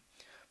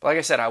 But like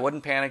I said, I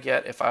wouldn't panic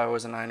yet if I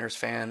was a Niners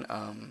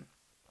fan.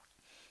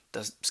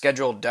 The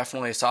schedule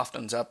definitely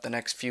softens up the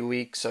next few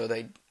weeks, so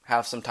they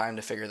have some time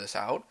to figure this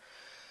out.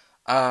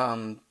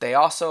 They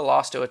also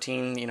lost to a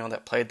team,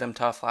 that played them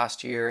tough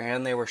last year,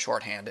 and they were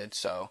shorthanded.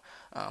 So,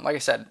 like I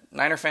said,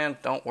 Niner fan,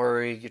 don't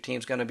worry. Your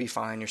team's going to be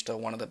fine. You're still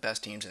one of the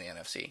best teams in the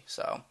NFC.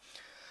 So,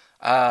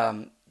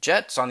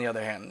 Jets, on the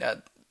other hand,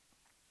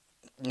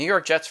 New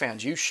York Jets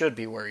fans, you should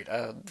be worried.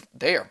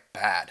 They are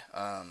bad.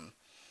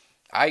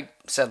 I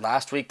said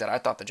last week that I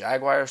thought the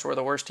Jaguars were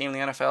the worst team in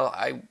the NFL.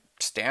 I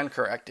stand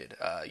corrected.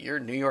 Your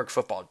New York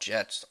Football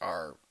Jets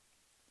are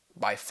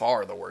by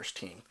far the worst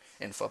team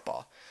in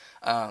football.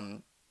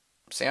 Sam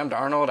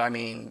Darnold, I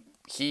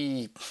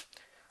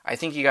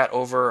think he got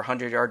over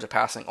 100 yards of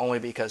passing only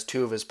because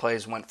 2 of his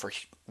plays went for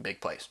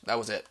big plays. That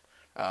was it.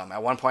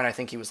 At one point, I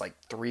think he was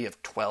 3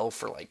 of 12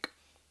 for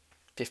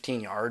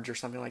 15 yards or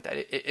something like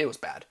that. It was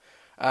bad.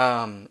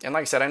 And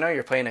like I said, I know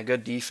you're playing a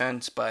good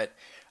defense, but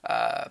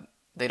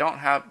they don't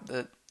have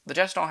the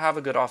Jets don't have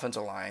a good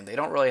offensive line. They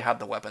don't really have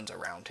the weapons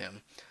around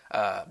him.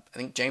 I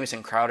think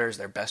Jamison Crowder is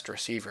their best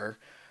receiver.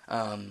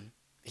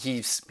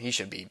 He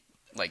should be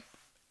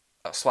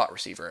a slot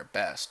receiver at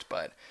best,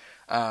 but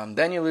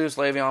then you lose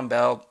Le'Veon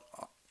Bell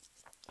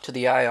to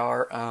the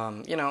IR.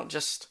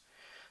 Just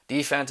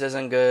defense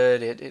isn't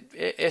good.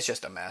 It's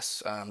just a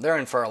mess. They're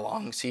in for a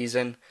long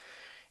season.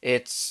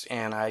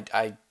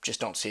 I just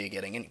don't see it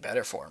getting any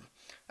better for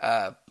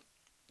them.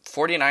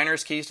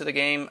 49ers keys to the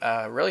game,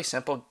 really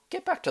simple.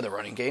 Get back to the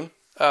running game.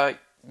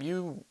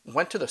 You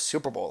went to the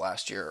Super Bowl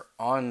last year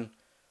on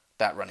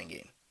that running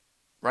game.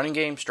 Running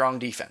game, strong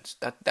defense.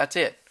 That's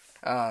it.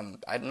 I'm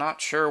not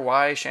sure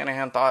why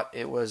Shanahan thought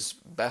it was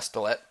best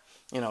to let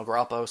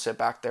Garoppolo sit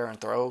back there and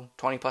throw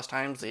 20 plus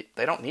times.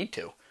 They don't need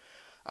to.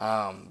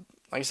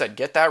 Like I said,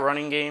 get that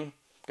running game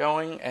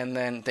going, and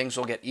then things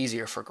will get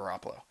easier for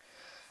Garoppolo.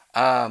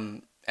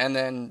 And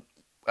then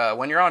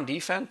when you're on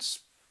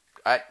defense,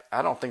 I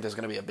don't think there's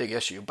going to be a big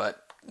issue,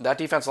 but that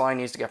defensive line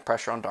needs to get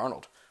pressure on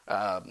Darnold.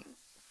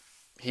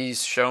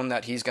 He's shown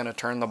that he's going to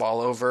turn the ball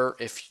over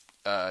if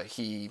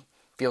he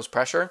feels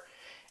pressure.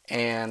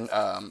 And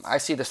I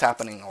see this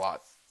happening a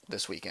lot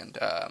this weekend.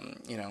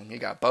 You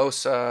got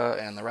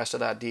Bosa and the rest of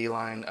that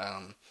D-line.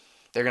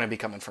 They're going to be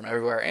coming from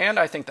everywhere. And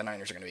I think the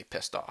Niners are going to be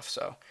pissed off.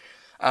 So,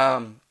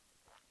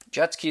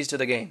 Jets keys to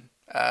the game.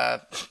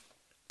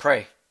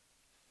 Pray.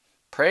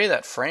 pray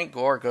that Frank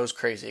Gore goes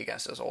crazy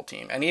against his old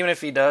team. And even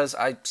if he does,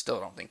 I still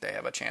don't think they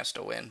have a chance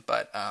to win.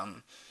 But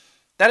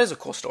that is a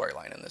cool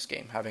storyline in this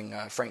game, having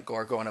Frank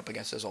Gore going up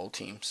against his old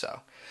team.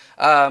 So,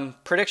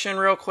 prediction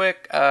real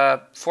quick.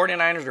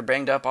 49ers are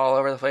banged up all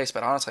over the place,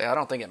 but honestly, I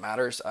don't think it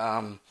matters.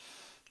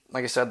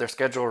 Like I said, their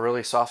schedule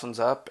really softens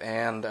up,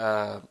 and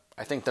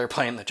I think they're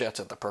playing the Jets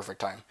at the perfect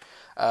time.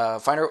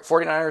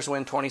 49ers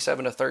win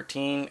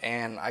 27-13,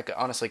 and I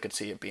honestly could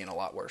see it being a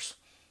lot worse.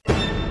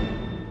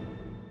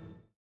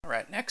 All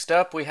right, next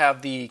up we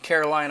have the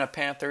Carolina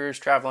Panthers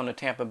traveling to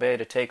Tampa Bay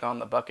to take on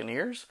the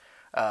Buccaneers.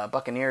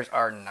 Buccaneers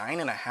are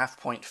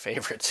 9.5-point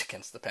favorites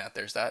against the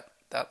Panthers. That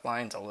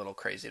line's a little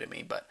crazy to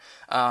me, but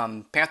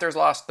Panthers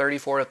lost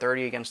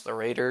 34-30 against the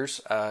Raiders,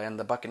 and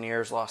the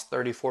Buccaneers lost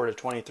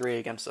 34-23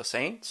 against the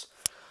Saints.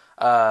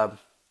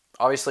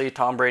 Obviously,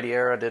 Tom Brady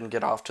era didn't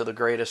get off to the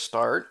greatest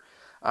start,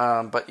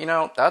 but you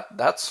know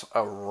that's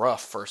a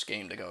rough first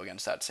game to go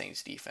against that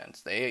Saints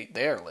defense. They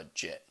are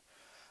legit.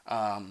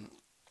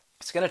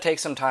 It's going to take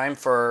some time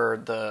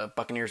for the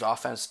Buccaneers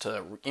offense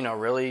to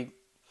really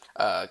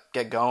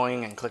get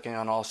going and clicking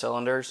on all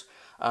cylinders.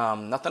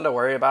 Nothing to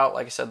worry about.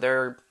 Like I said,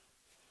 they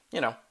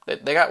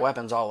got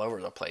weapons all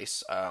over the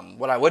place.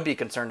 What I would be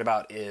concerned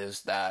about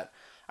is that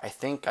I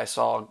think I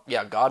saw,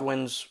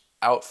 Godwin's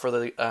out for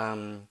the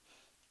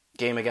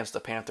game against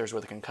the Panthers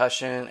with a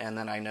concussion, and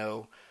then I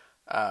know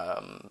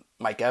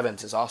Mike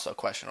Evans is also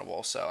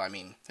questionable. So, I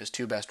mean, his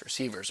two best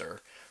receivers are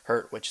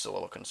hurt, which is a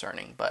little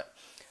concerning. But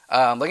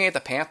looking at the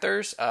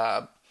Panthers,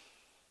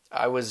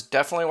 I was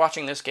definitely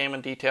watching this game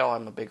in detail.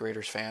 I'm a big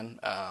Raiders fan.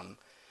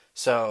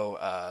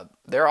 So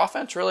their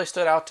offense really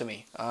stood out to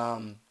me.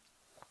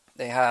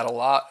 They had a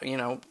lot,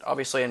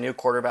 obviously a new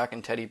quarterback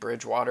in Teddy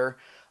Bridgewater.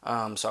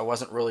 So I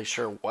wasn't really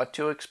sure what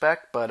to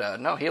expect. But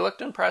no, he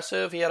looked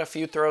impressive. He had a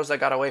few throws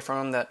that got away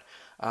from him that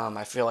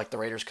I feel like the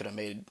Raiders could have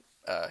made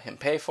him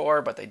pay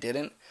for, but they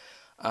didn't.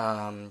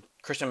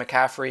 Christian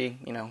McCaffrey,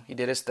 he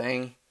did his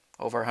thing.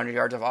 Over 100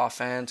 yards of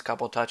offense,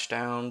 couple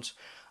touchdowns.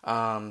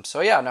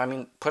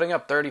 Putting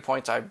up 30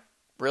 points, I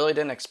really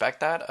didn't expect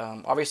that.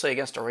 Obviously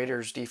against a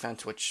Raiders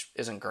defense, which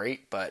isn't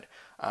great, but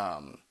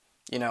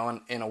in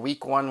a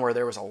week one where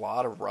there was a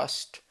lot of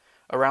rust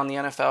around the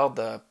NFL,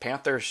 the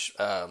Panthers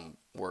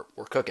were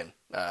cooking.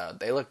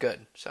 They look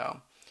good.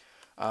 So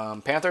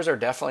Panthers are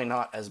definitely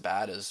not as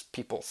bad as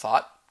people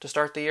thought to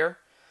start the year.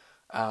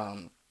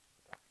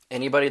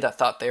 Anybody that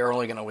thought they were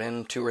only going to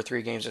win 2 or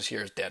 3 games this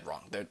year is dead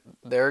wrong.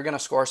 They're going to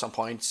score some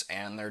points,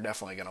 and they're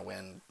definitely going to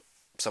win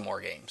some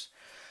more games.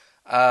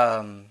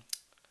 What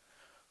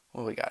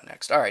do we got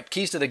next? All right,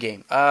 keys to the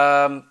game.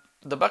 The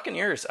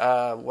Buccaneers,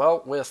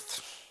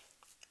 it's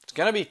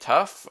going to be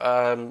tough.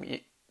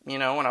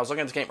 When I was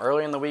looking at this game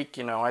early in the week,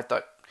 I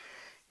thought,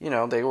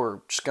 they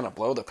were just going to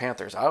blow the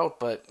Panthers out.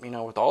 But,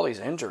 with all these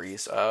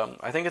injuries,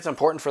 I think it's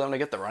important for them to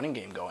get the running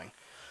game going.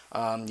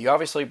 You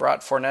obviously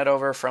brought Fournette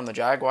over from the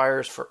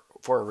Jaguars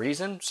for a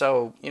reason.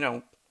 So, he's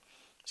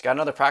got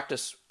another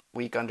practice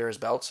week under his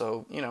belt.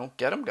 So,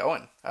 get him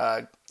going.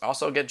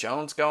 Also get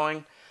Jones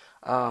going.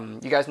 You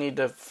guys need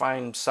to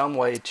find some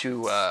way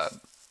to,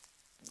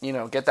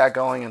 get that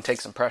going and take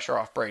some pressure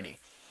off Brady.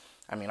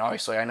 I mean,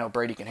 obviously, I know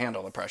Brady can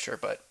handle the pressure,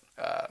 but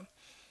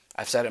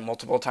I've said it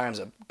multiple times,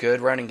 a good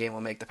running game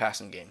will make the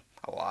passing game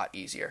a lot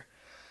easier.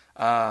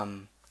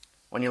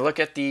 When you look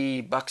at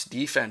the Bucs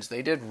defense,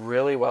 they did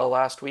really well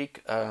last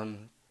week,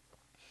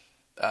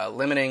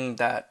 limiting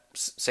that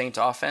Saints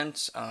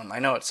offense. I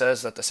know it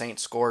says that the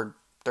Saints scored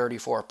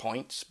 34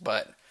 points,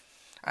 but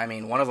I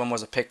mean, one of them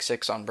was a pick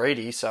six on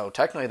Brady, so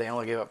technically they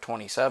only gave up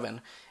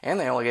 27, and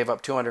they only gave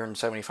up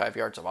 275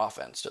 yards of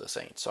offense to the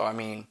Saints. So, I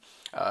mean,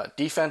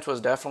 defense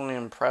was definitely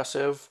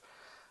impressive.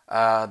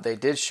 They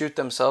did shoot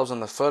themselves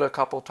in the foot a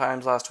couple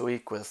times last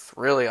week with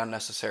really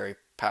unnecessary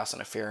pass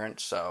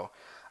interference, so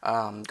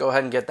go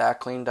ahead and get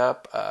that cleaned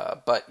up.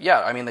 But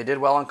yeah, I mean, they did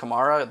well on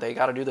Kamara. They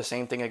got to do the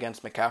same thing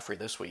against McCaffrey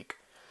this week.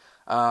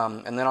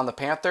 And then on the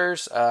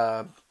Panthers,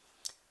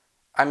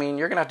 I mean,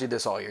 you're going to have to do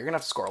this all year. You're going to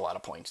have to score a lot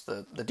of points.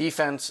 The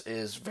defense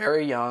is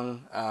very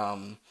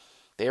young.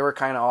 They were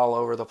kind of all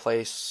over the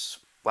place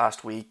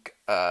last week.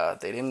 They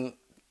didn't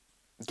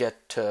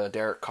get to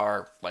Derek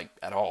Carr,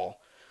 at all.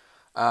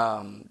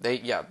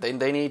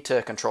 They need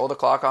to control the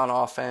clock on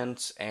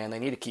offense, and they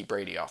need to keep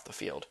Brady off the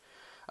field.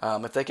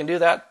 If they can do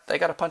that, they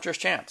got a puncher's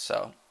chance.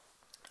 So,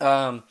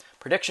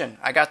 prediction: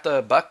 I got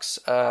the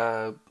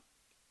Bucs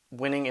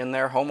winning in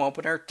their home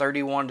opener,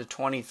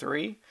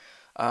 31-23.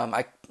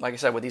 Like I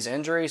said, with these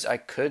injuries, I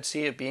could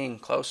see it being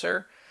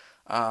closer.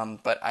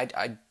 But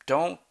I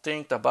don't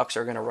think the Bucs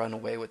are going to run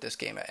away with this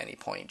game at any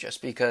point,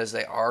 just because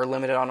they are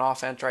limited on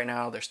offense right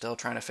now. They're still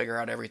trying to figure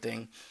out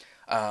everything.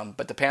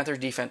 But the Panthers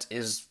defense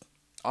is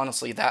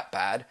honestly that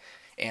bad,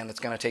 and it's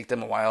going to take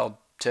them a while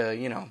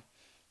to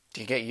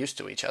get used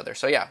to each other.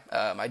 So yeah,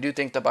 I do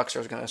think the Bucs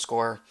are going to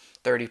score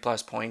 30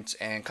 plus points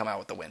and come out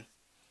with the win.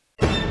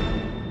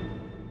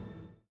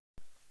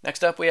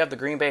 Next up, we have the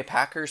Green Bay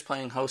Packers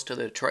playing host to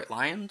the Detroit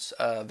Lions.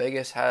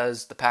 Vegas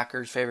has the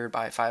Packers favored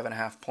by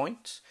 5.5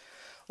 points.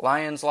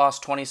 Lions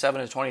lost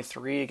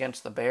 27-23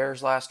 against the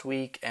Bears last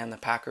week, and the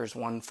Packers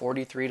won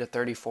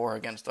 43-34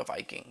 against the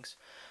Vikings.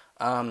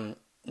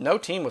 No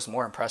team was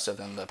more impressive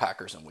than the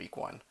Packers in Week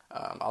 1.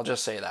 I'll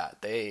just say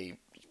that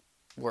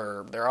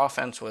their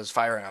offense was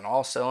firing on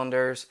all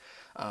cylinders.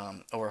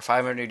 Over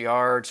 500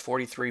 yards,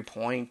 43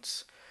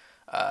 points.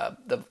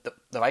 The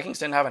Vikings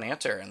didn't have an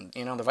answer, and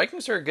the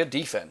Vikings are a good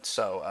defense.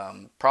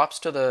 So props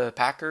to the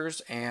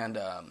Packers, and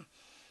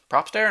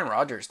props to Aaron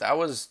Rodgers. That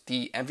was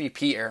the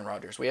MVP Aaron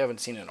Rodgers. We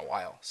haven't seen it in a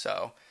while.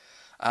 So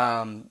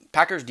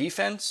Packers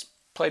defense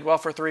played well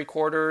for 3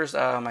 quarters.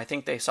 I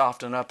think they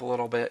softened up a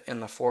little bit in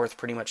the fourth,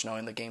 pretty much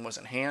knowing the game was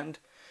in hand.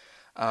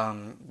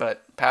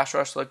 But pass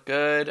rush looked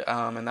good,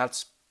 and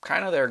that's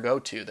kind of their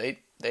go-to.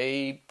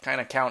 They kind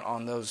of count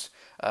on those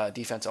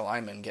defensive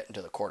linemen getting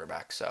to the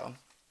quarterback. So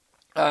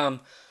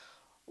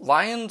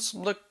Lions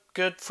looked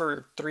good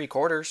for 3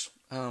 quarters,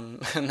 and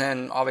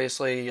then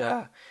obviously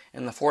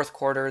in the fourth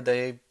quarter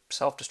they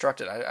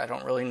self-destructed. I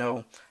don't really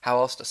know how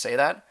else to say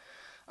that.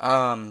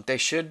 They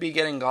should be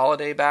getting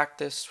Golladay back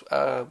this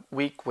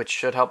week, which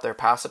should help their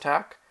pass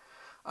attack.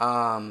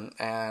 And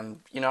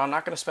I'm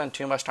not going to spend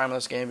too much time on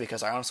this game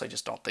because I honestly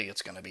just don't think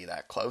it's going to be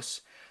that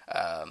close.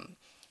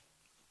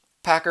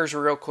 Packers,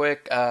 real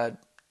quick,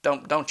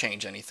 don't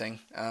change anything.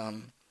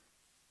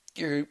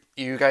 You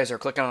guys are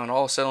clicking on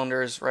all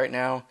cylinders right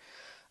now,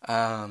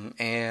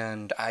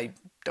 and I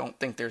don't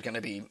think there's going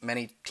to be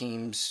many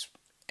teams,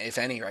 if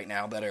any, right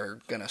now that are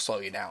going to slow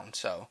you down.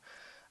 So,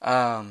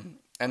 and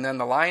then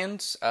the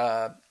Lions,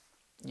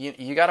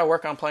 you got to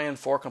work on playing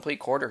 4 complete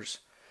quarters.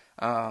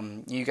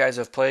 You guys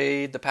have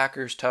played the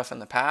Packers tough in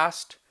the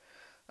past,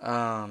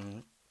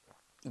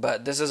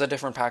 but this is a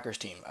different Packers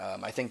team.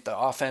 I think the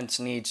offense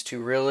needs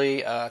to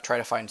really try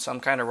to find some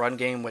kind of run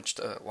game, which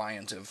the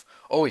Lions have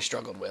always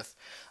struggled with.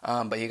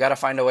 But you got to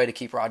find a way to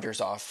keep Rodgers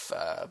off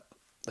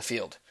the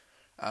field.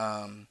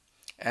 And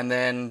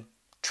then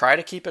try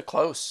to keep it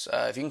close.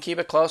 If you can keep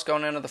it close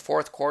going into the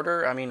fourth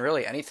quarter, I mean,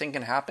 really anything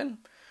can happen.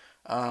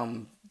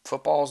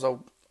 Football is a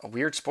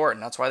weird sport,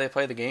 and that's why they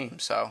play the game.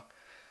 So,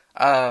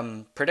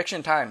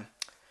 prediction time.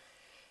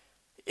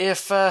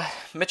 If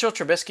Mitchell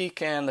Trubisky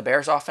and the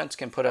Bears offense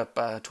can put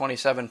up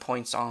 27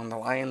 points on the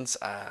Lions,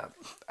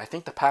 I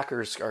think the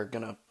Packers are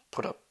going to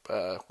put up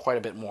quite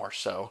a bit more.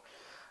 So,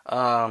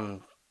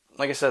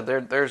 like I said,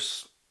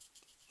 there's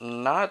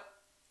not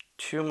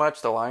too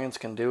much the Lions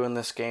can do in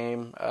this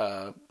game,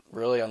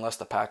 really, unless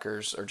the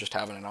Packers are just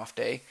having an off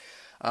day.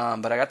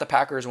 But I got the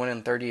Packers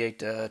winning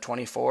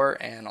 38-24,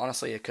 and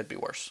honestly, it could be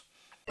worse.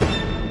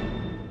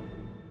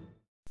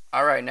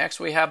 All right, next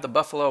we have the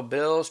Buffalo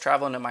Bills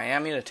traveling to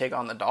Miami to take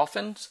on the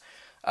Dolphins.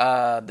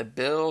 The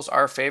Bills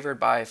are favored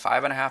by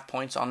 5.5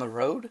 points on the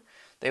road.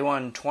 They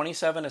won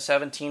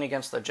 27-17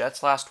 against the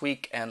Jets last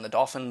week, and the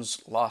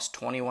Dolphins lost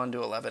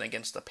 21-11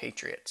 against the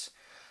Patriots.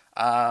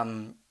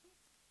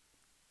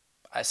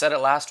 I said it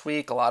last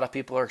week, a lot of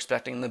people are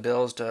expecting the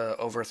Bills to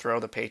overthrow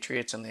the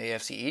Patriots in the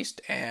AFC East,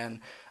 and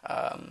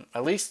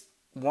at least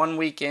 1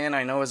 week in,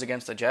 I know, is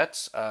against the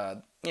Jets.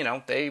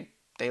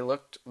 They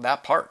looked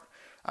that part.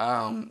 It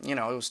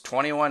was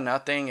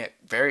 21-0. It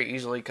very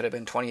easily could have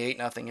been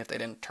 28-0 if they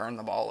didn't turn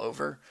the ball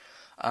over.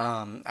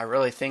 I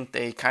really think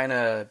they kind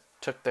of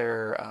took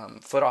their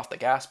foot off the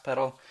gas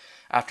pedal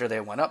after they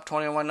went up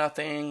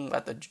 21-0,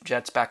 let the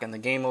Jets back in the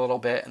game a little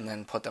bit, and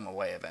then put them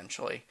away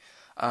eventually.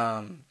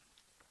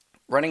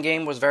 Running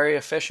game was very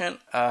efficient.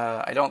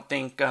 I don't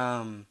think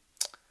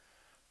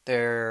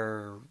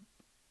there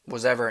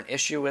was ever an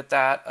issue with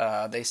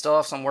that. They still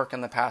have some work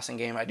in the passing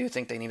game. I do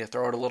think they need to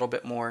throw it a little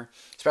bit more,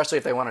 especially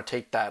if they want to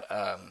take that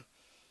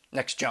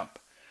next jump.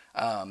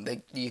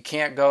 You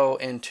can't go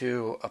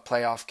into a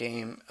playoff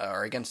game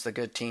or against the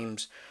good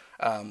teams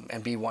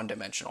and be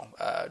one-dimensional.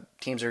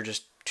 Teams are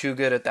just too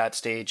good at that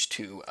stage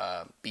to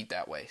beat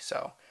that way.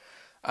 So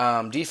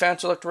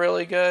defense looked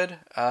really good,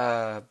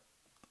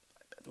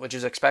 which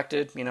is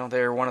expected.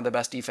 They're one of the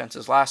best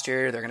defenses last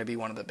year. They're going to be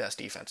one of the best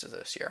defenses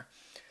this year.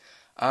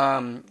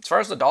 As far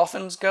as the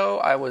Dolphins go,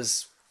 I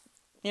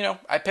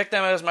picked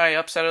them as my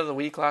upset of the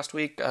week last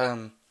week.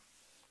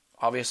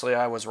 Obviously,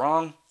 I was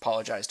wrong.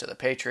 Apologize to the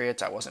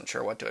Patriots. I wasn't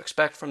sure what to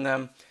expect from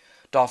them.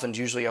 Dolphins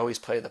usually always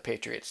play the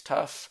Patriots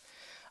tough.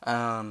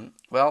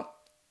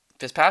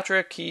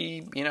 Fitzpatrick,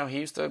 he's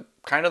the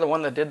kind of the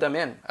one that did them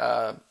in.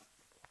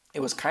 It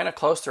was kind of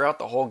close throughout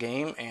the whole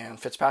game, and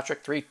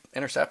Fitzpatrick 3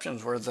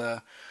 interceptions were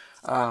the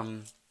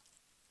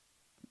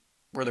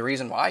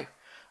reason why.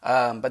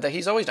 But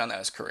he's always done that in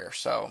his career.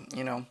 So,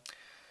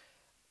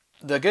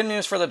 the good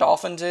news for the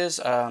Dolphins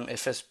is if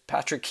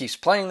Fitzpatrick keeps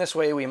playing this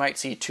way, we might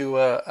see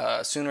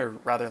Tua sooner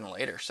rather than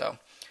later. So,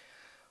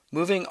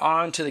 moving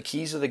on to the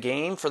keys of the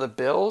game for the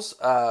Bills,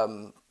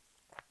 go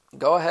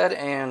ahead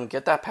and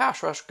get that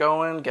pass rush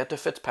going, get to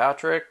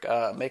Fitzpatrick,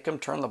 make him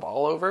turn the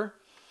ball over.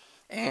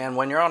 And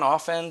when you're on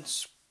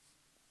offense,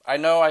 I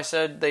know I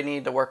said they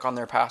need to work on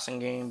their passing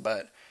game,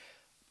 but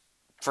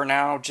for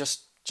now,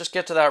 just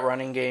get to that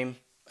running game.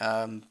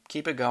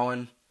 Keep it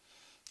going.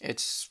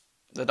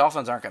 The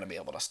Dolphins aren't going to be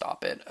able to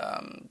stop it.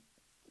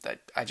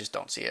 I just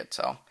don't see it.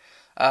 So,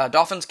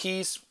 Dolphins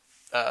keys,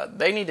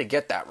 they need to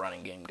get that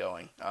running game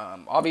going.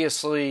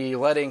 Obviously,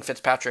 letting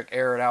Fitzpatrick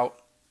air it out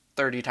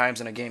 30 times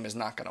in a game is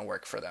not going to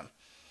work for them.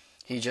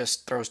 He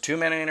just throws too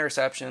many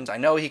interceptions. I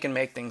know he can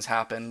make things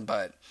happen,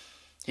 but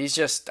he's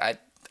just, I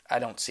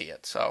don't see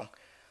it. So,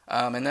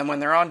 and then when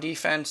they're on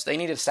defense, they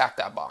need to stack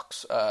that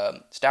box.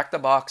 Stack the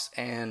box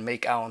and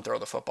make Allen throw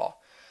the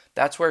football.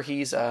 That's where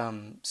he's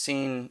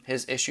seen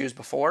his issues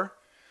before.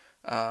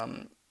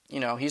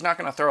 He's not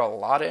going to throw a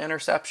lot of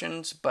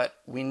interceptions, but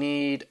we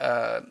need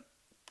to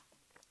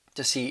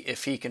see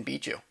if he can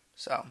beat you.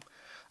 So,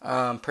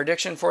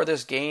 prediction for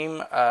this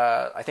game,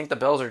 I think the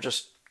Bills are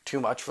just too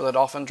much for the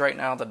Dolphins right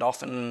now. The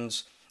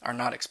Dolphins are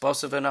not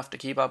explosive enough to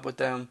keep up with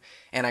them,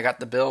 and I got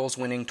the Bills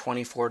winning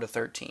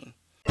 24-13.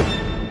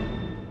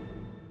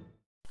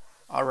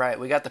 All right,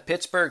 we got the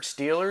Pittsburgh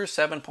Steelers,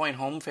 7-point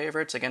home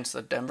favorites against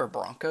the Denver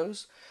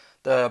Broncos.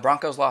 The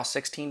Broncos lost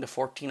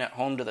 16-14 at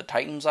home to the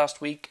Titans last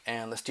week,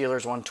 and the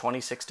Steelers won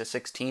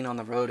 26-16 on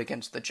the road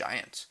against the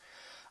Giants.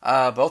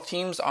 Both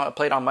teams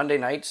played on Monday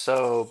night,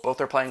 so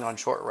both are playing on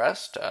short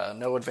rest.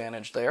 No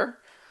advantage there.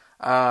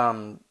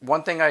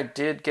 One thing I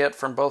did get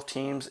from both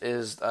teams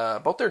is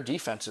both their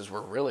defenses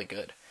were really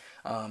good.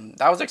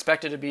 That was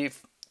expected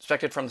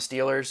from the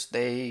Steelers.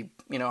 They,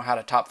 had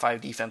a top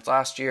 5 defense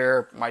last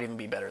year, might even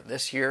be better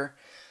this year.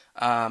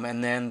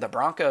 And then the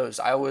Broncos,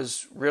 I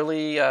was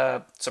really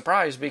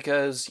surprised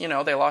because,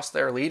 they lost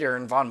their leader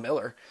in Von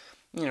Miller,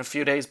 a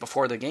few days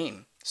before the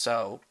game.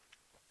 So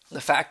the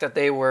fact that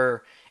they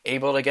were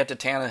able to get to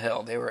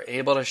Tannehill, they were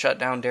able to shut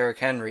down Derrick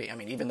Henry. I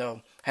mean, even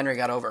though Henry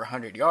got over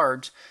 100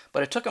 yards,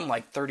 but it took him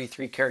like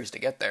 33 carries to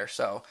get there.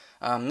 So,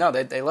 no,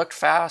 they looked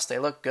fast. They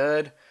looked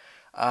good.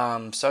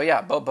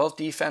 Both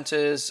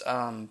defenses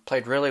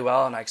played really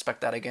well, and I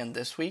expect that again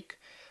this week.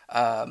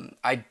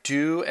 I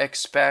do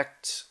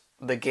expect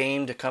the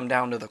game to come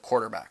down to the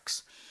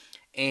quarterbacks,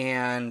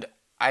 and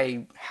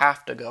I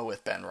have to go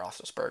with Ben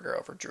Roethlisberger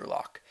over Drew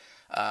Lock.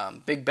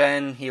 Big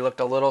Ben, he looked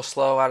a little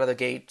slow out of the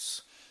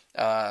gates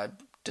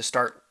to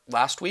start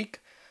last week.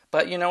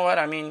 But you know what?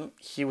 I mean,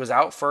 he was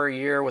out for a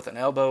year with an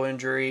elbow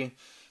injury.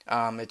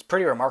 It's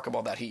pretty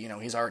remarkable that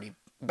he's already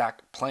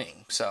back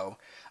playing. So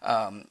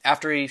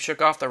after he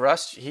shook off the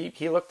rust,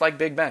 he looked like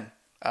Big Ben.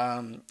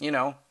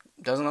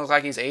 Doesn't look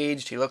like he's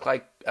aged. He looked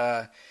like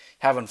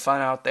having fun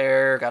out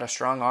there. Got a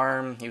strong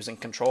arm. He was in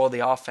control of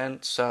the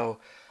offense. So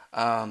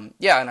and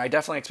I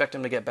definitely expect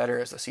him to get better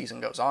as the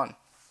season goes on.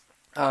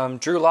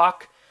 Drew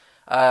Lock,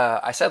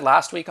 I said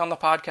last week on the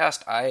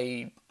podcast,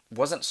 I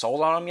wasn't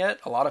sold on him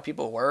yet. A lot of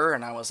people were,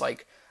 and I was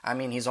like,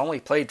 he's only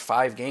played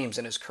 5 games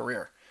in his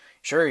career.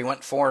 Sure, he went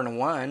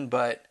 4-1,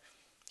 but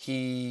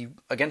he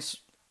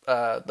against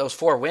those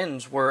 4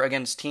 wins were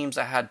against teams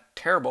that had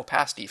terrible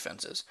pass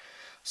defenses.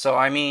 So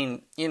I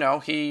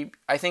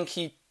think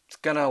he's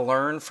gonna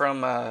learn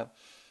from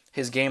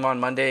his game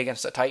on Monday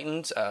against the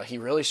Titans. He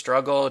really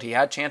struggled. He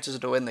had chances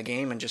to win the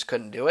game and just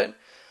couldn't do it.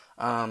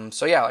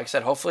 Like I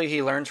said, hopefully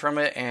he learns from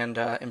it and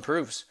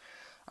improves.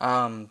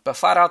 But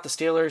flat out, the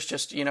Steelers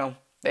just,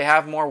 they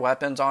have more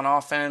weapons on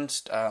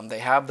offense. They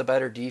have the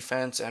better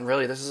defense, and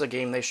really this is a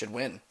game they should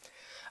win.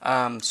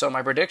 So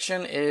my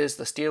prediction is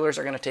the Steelers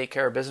are going to take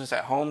care of business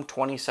at home,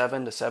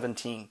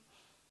 27-17.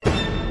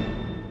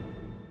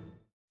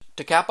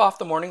 To cap off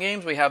the morning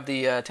games, we have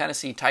the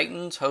Tennessee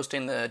Titans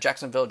hosting the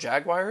Jacksonville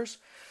Jaguars.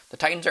 The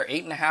Titans are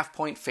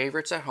 8.5-point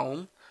favorites at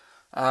home.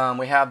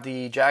 We have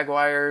the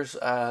Jaguars,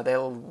 they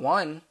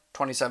won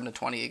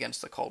 27-20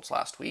 against the Colts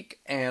last week,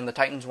 and the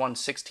Titans won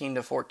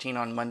 16-14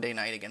 on Monday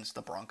night against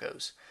the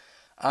Broncos.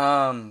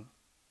 The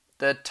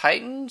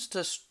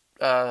Titans'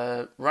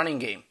 running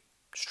game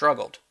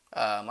struggled.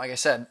 Like I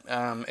said,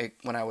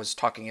 when I was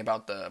talking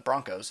about the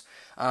Broncos,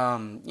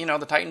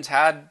 the Titans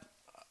had,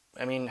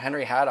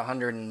 Henry had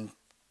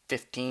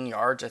 115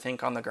 yards, I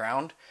think, on the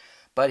ground,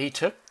 but he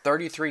took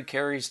 33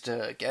 carries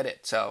to get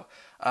it. So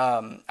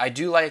I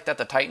do like that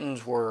the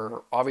Titans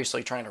were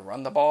obviously trying to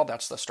run the ball.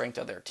 That's the strength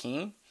of their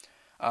team.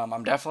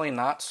 I'm definitely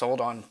not sold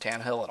on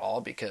Tannehill at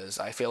all because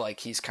I feel like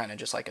he's kind of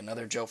just like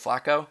another Joe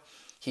Flacco.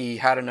 He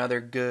had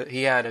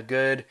a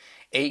good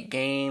 8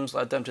 games,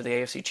 led them to the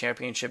AFC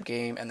Championship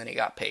game, and then he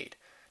got paid.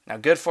 Now,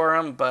 good for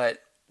him, but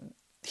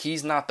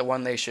he's not the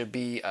one they should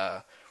be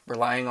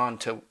relying on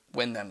to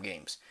win them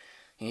games.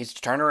 He needs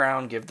to turn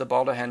around, give the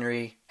ball to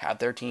Henry, have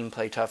their team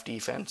play tough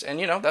defense, and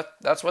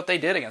that's what they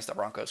did against the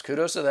Broncos.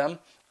 Kudos to them.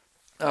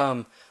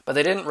 But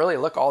they didn't really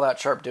look all that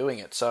sharp doing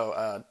it.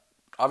 So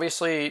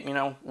obviously,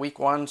 week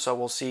 1, so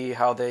we'll see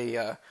how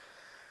they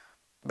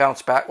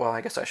bounce back. Well,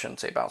 I guess I shouldn't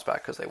say bounce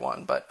back because they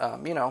won, but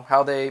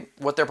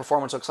what their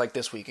performance looks like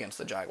this week against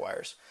the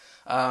Jaguars.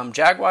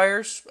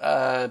 Jaguars,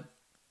 I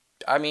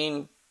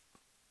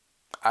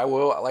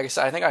will, like I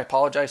said, I think I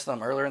apologized to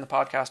them earlier in the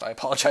podcast. I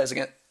apologize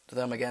again to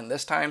them again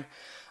this time.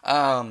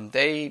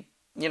 I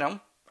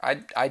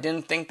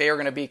didn't think they were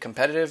going to be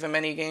competitive in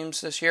many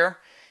games this year,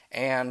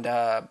 and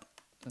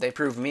they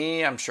proved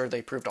me. I'm sure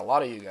they proved a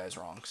lot of you guys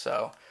wrong.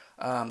 So,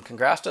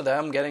 congrats to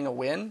them getting a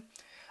win.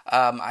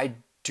 I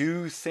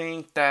do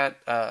think that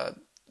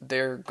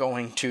they're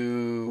going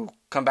to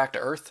come back to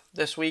earth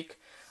this week.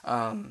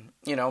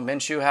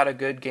 Minshew had a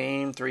good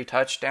game, 3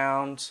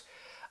 touchdowns,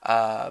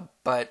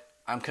 but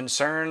I'm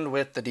concerned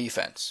with the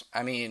defense.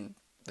 I mean,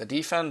 the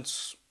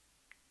defense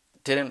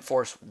didn't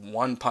force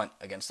one punt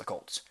against the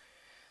Colts.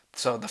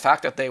 So the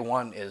fact that they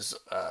won is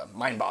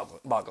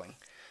mind-boggling.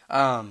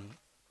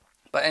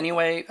 But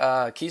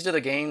anyway, keys to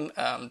the game.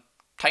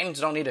 Titans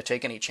don't need to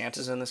take any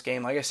chances in this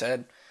game. Like I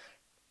said,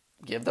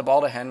 give the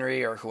ball to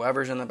Henry or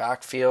whoever's in the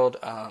backfield.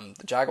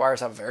 The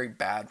Jaguars have a very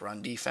bad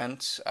run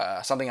defense.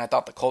 Something I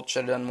thought the Colts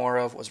should have done more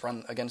of was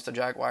run against the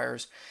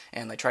Jaguars,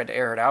 and they tried to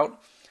air it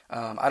out.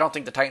 I don't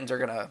think the Titans are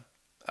going to,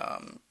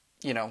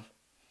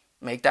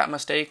 make that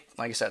mistake.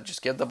 Like I said,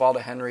 just give the ball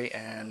to Henry,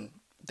 and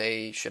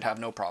they should have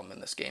no problem in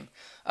this game.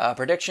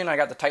 Prediction, I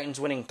got the Titans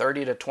winning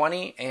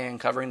 30-20 and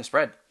covering the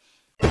spread.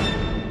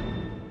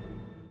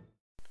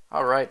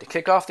 All right, to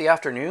kick off the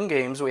afternoon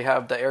games, we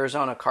have the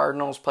Arizona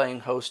Cardinals playing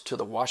host to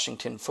the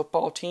Washington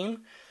football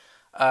team.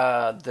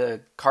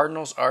 The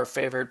Cardinals are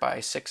favored by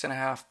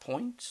 6.5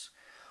 points.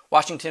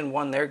 Washington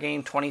won their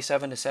game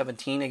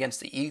 27-17 against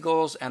the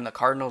Eagles, and the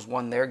Cardinals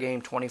won their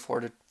game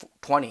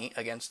 24-20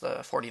 against the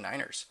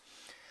 49ers.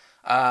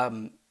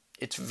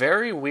 It's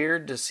very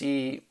weird to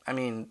see. I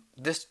mean,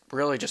 this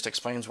really just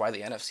explains why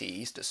the NFC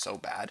East is so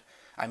bad.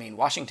 I mean,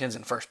 Washington's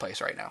in first place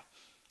right now.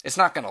 It's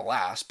not going to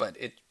last, but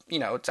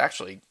it's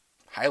actually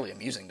highly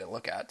amusing to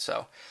look at.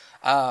 So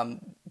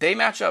they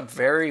match up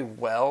very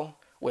well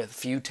with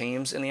few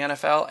teams in the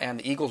NFL, and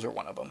the Eagles are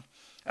one of them.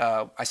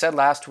 I said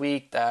last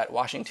week that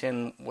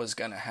Washington was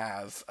going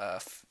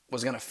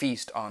to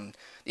feast on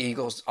the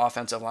Eagles'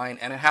 offensive line,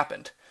 and it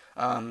happened.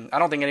 I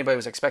don't think anybody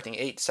was expecting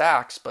 8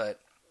 sacks, but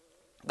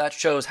that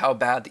shows how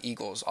bad the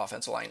Eagles'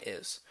 offensive line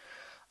is.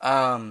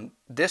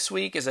 This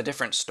week is a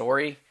different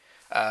story.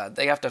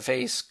 They have to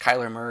face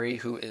Kyler Murray,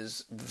 who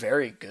is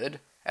very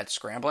good at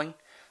scrambling.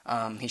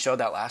 He showed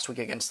that last week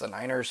against the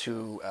Niners,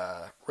 who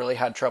really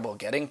had trouble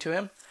getting to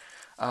him.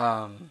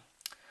 I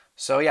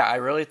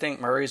really think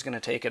Murray's going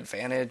to take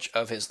advantage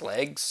of his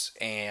legs,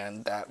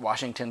 and that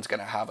Washington's going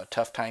to have a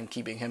tough time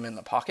keeping him in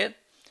the pocket.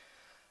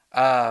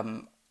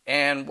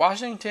 And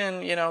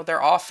Washington, their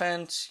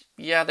offense,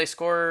 they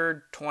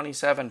scored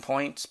 27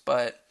 points,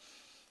 but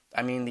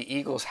I mean, the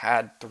Eagles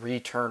had 3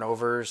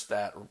 turnovers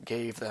that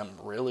gave them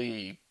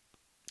really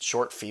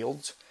short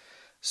fields.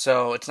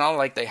 So it's not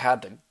like they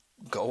had to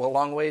go a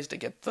long ways to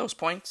get those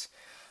points.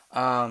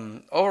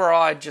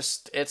 Overall,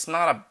 it's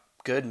not a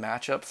good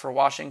matchup for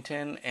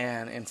Washington,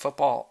 and in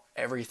football,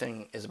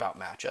 everything is about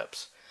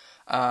matchups.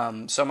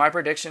 So my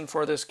prediction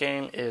for this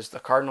game is the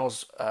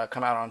Cardinals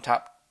come out on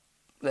top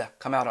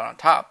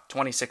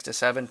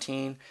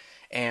 26-17,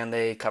 and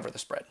they cover the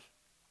spread.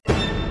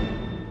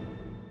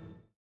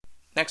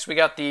 Next, we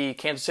got the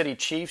Kansas City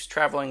Chiefs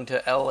traveling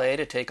to LA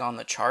to take on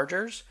the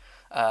Chargers.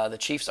 The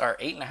Chiefs are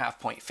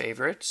 8.5-point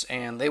favorites,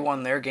 and they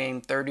won their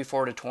game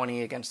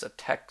 34-20 against the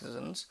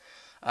Texans.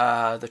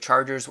 The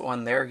Chargers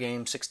won their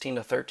game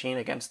 16-13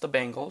 against the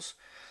Bengals.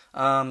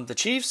 The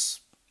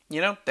Chiefs,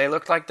 they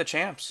looked like the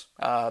champs.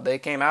 They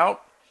came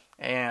out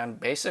and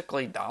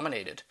basically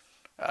dominated.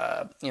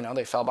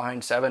 They fell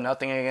behind 7-0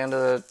 again to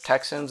the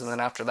Texans, and then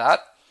after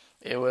that,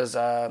 it was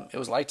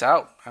lights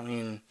out. I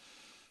mean,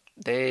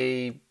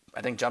 they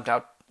jumped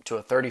out to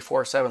a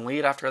 34-7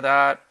 lead after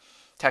that.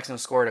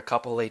 Texans scored a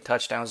couple late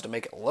touchdowns to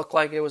make it look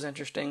like it was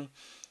interesting.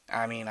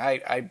 I mean,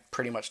 I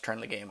pretty much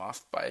turned the game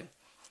off by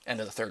end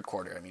of the third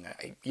quarter. I mean,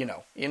 you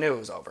knew it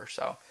was over.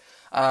 So,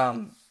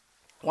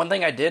 one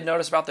thing I did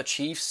notice about the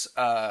Chiefs'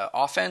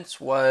 offense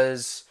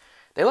was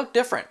they looked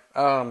different,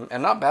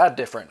 and not bad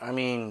different. I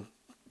mean,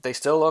 they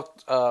still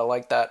looked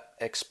like that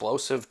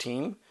explosive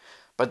team,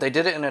 but they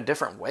did it in a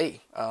different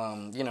way.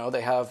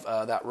 They have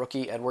that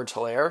rookie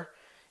Edwards-Helaire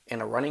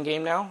in a running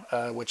game now,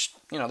 which,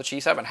 the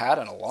Chiefs haven't had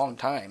in a long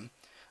time.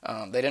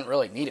 They didn't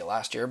really need it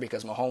last year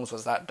because Mahomes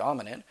was that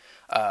dominant.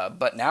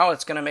 But now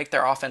it's going to make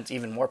their offense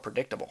even more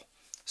predictable.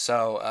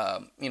 So,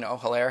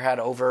 Helaire had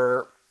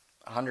over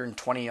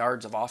 120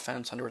 yards of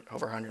offense,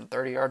 over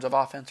 130 yards of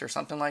offense or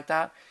something like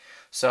that.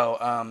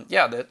 So,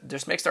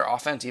 this makes their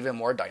offense even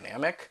more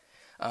dynamic.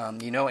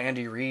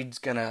 Andy Reid's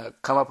going to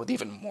come up with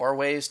even more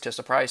ways to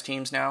surprise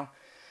teams now.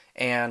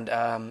 And,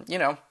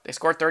 they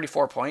scored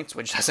 34 points,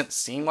 which doesn't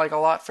seem like a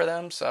lot for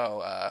them.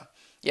 So,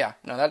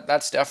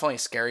 that's definitely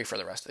scary for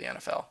the rest of the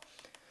NFL.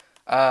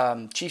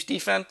 Chiefs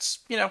defense,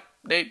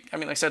 like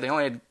I said, they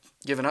only had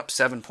given up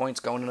 7 points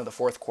going into the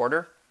fourth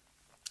quarter.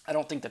 I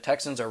don't think the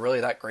Texans are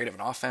really that great of an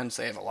offense.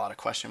 They have a lot of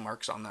question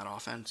marks on that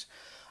offense.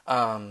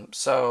 The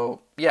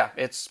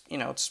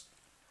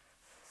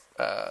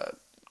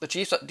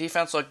Chiefs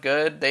defense look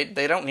good.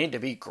 They don't need to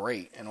be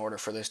great in order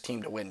for this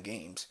team to win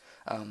games.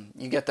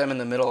 You get them in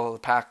the middle of the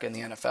pack in the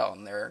NFL,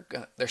 and they're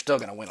still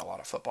gonna win a lot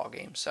of football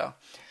games. So,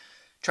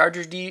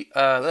 Chargers. They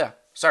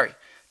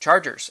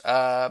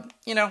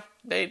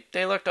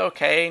looked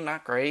okay,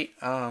 not great.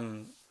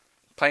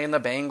 Playing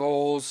the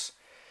Bengals.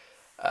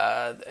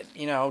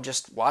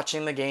 Just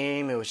watching the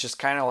game, it was just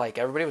kind of like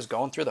everybody was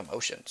going through the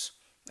motions.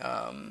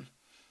 The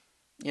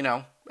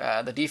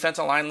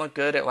defensive line looked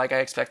good, like I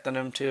expected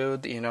them to,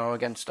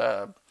 against,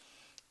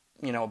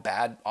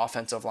 bad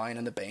offensive line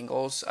in the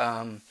Bengals.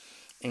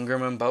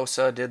 Ingram and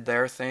Bosa did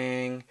their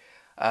thing.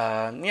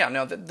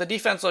 The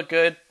defense looked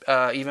good,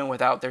 even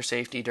without their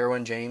safety,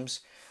 Derwin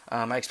James.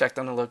 I expect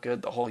them to look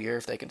good the whole year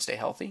if they can stay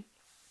healthy.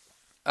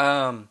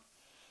 The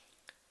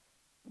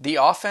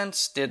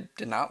offense did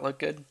not look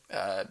good.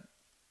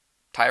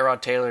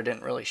 Tyrod Taylor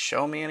didn't really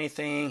show me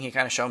anything. He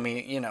kind of showed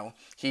me,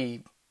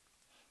 he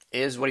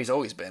is what he's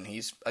always been.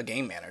 He's a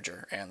game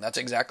manager, and that's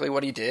exactly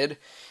what he did.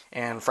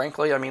 And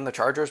frankly, the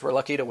Chargers were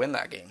lucky to win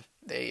that game.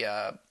 They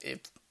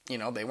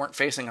weren't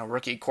facing a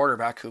rookie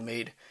quarterback who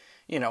made,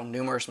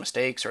 numerous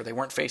mistakes, or they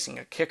weren't facing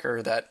a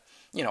kicker that,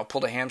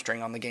 pulled a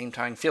hamstring on the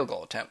game-tying field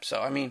goal attempt.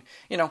 So,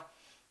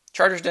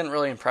 Chargers didn't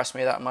really impress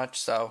me that much.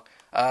 So,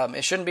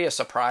 it shouldn't be a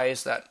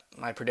surprise that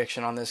my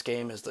prediction on this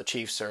game is the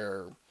Chiefs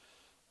are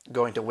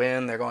going to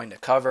win. They're going to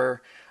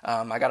cover.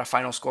 I got a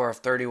final score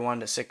of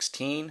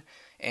 31-16,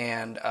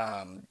 and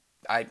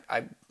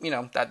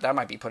that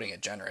might be putting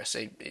it generous.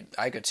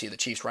 I could see the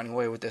Chiefs running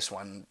away with this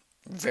one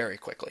very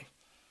quickly.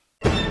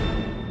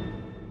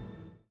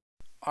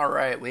 All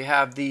right, we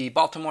have the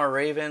Baltimore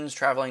Ravens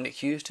traveling to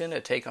Houston to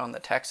take on the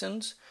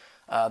Texans.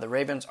 The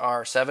Ravens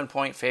are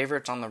 7-point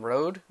favorites on the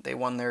road. They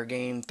won their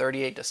game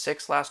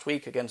 38-6 last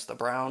week against the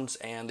Browns,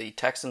 and the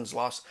Texans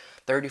lost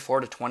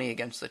 34-20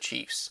 against the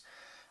Chiefs.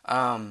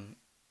 I'm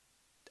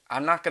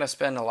not going to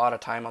spend a lot of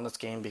time on this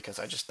game because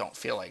I just don't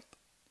feel like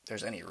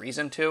there's any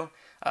reason to.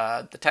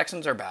 The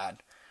Texans are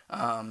bad.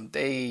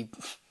 They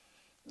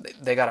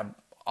got an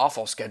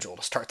awful schedule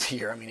to start the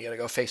year. You got to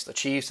go face the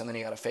Chiefs, and then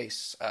you got to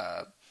face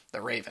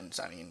the Ravens.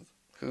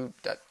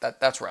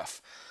 That's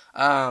rough.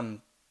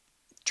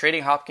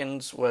 Trading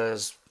Hopkins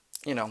was,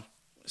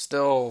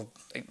 still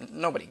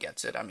nobody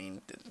gets it.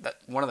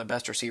 One of the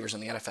best receivers in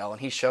the NFL,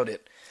 and he showed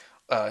it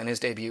in his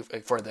debut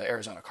for the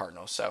Arizona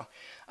Cardinals. So,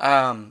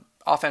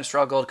 offense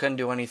struggled, couldn't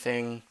do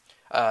anything.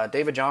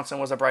 David Johnson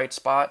was a bright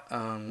spot.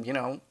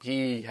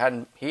 He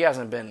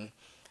hasn't been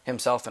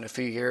himself in a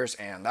few years,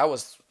 and that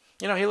was,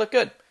 he looked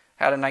good.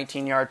 Had a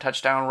 19-yard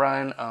touchdown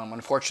run.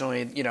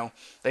 Unfortunately,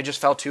 they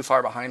just fell too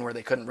far behind where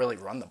they couldn't really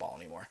run the ball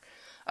anymore.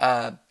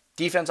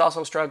 Defense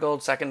also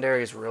struggled.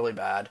 Secondary is really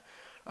bad.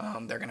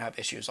 They're going to have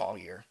issues all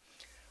year.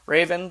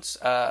 Ravens,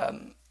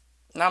 not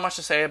much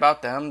to say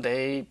about them.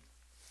 They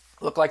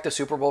look like the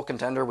Super Bowl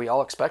contender we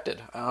all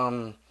expected.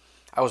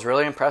 I was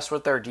really impressed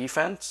with their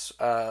defense.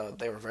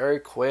 They were very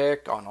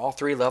quick on all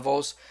three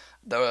levels.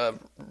 The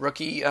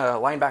rookie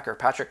linebacker,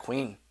 Patrick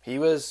Queen, he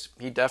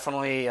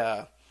definitely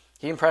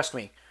he impressed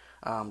me.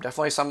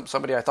 Definitely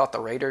somebody I thought the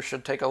Raiders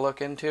should take a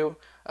look into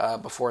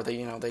before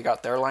they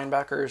got their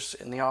linebackers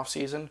in the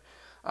offseason.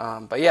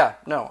 But yeah,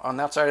 no, on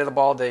that side of the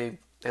ball, they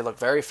look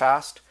very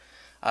fast.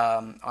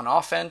 On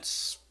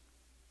offense,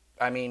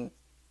 they're going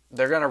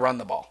to run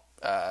the ball.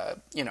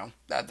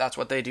 That's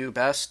what they do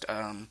best.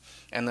 And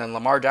then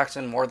Lamar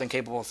Jackson, more than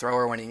capable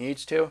thrower when he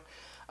needs to.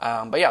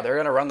 But yeah, they're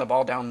going to run the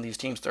ball down these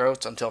teams'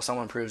 throats until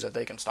someone proves that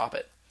they can stop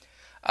it.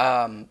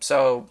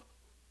 So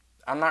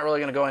I'm not really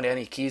going to go into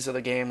any keys of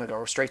the game. I'll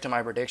go straight to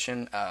my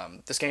prediction.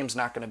 This game's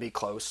not going to be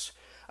close.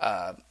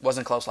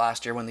 Wasn't close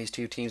last year when these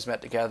two teams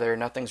met together.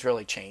 Nothing's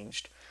really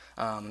changed.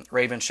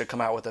 Ravens should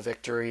come out with a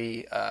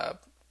victory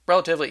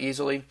relatively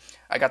easily.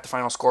 I got the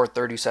final score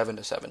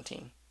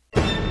 37-17.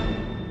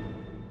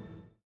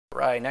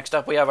 Right, next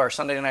up we have our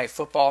Sunday Night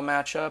Football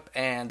matchup,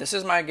 and this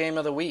is my game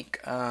of the week.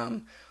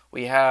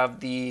 We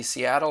have the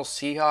Seattle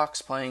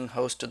Seahawks playing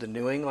host to the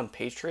New England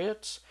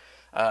Patriots.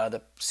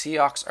 The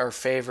Seahawks are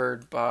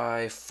favored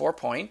by 4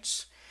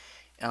 points.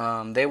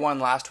 They won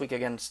last week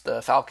against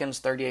the Falcons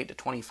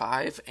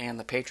 38-25, and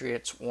the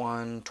Patriots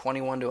won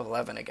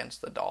 21-11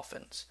 against the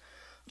Dolphins.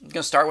 I'm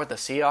going to start with the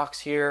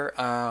Seahawks here.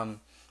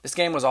 This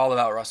game was all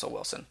about Russell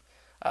Wilson.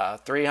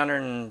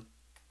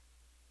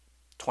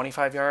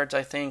 325 yards,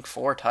 I think,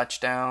 4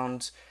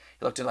 touchdowns.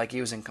 He looked like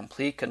he was in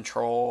complete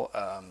control.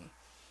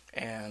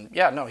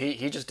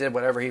 He just did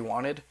whatever he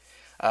wanted.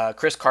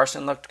 Chris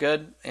Carson looked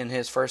good in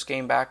his first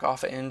game back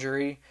off of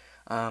injury.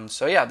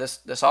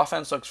 This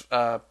offense looks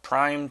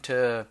primed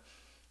to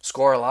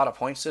score a lot of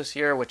points this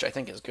year, which I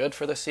think is good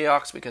for the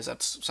Seahawks because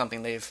that's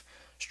something they've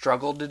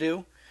struggled to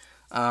do.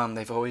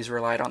 They've always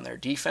relied on their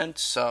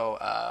defense, so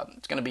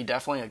it's going to be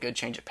definitely a good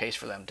change of pace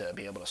for them to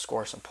be able to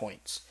score some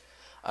points.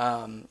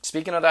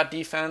 Speaking of that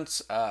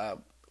defense,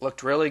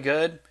 looked really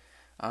good.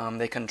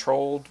 They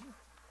controlled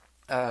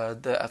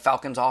the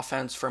Falcons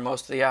offense for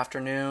most of the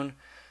afternoon.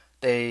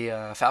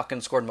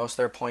 Falcons scored most of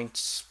their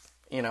points,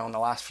 in the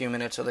last few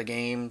minutes of the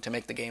game to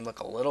make the game look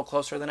a little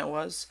closer than it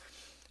was.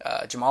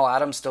 Jamal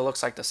Adams still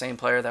looks like the same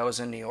player that was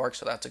in New York,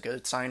 so that's a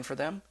good sign for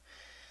them.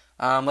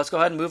 Let's go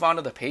ahead and move on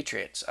to the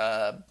Patriots.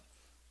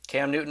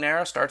 Cam Newton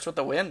era starts with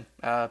a win.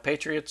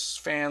 Patriots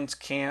fans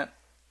can't,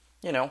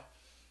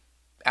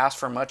 ask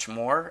for much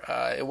more.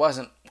 It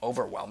wasn't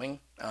overwhelming.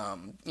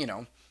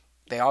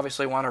 They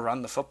obviously want to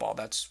run the football.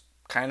 That's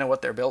kind of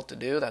what they're built to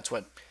do. That's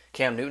what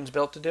Cam Newton's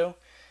built to do.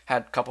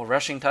 Had a couple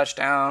rushing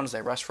touchdowns.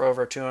 They rushed for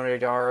over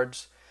 200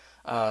 yards.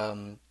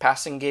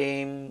 Passing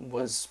game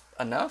was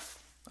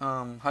enough.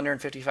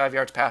 155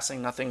 yards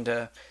passing, nothing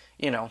to,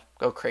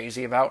 go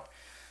crazy about.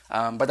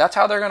 But that's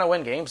how they're going to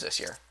win games this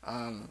year.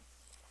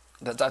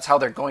 That's how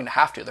they're going to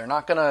have to. They're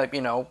not going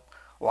to,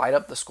 light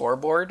up the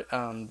scoreboard.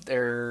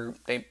 They're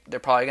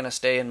probably going to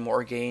stay in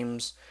more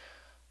games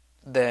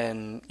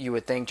than you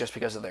would think just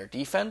because of their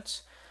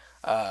defense.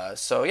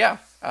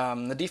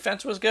 The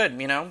defense was good.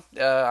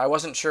 I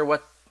wasn't sure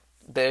what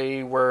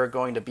they were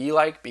going to be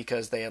like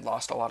because they had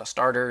lost a lot of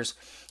starters,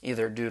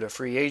 either due to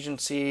free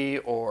agency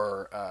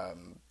or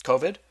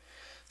COVID.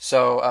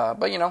 So,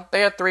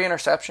 they had 3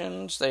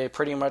 interceptions. They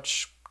pretty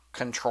much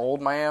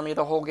controlled Miami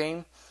the whole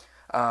game.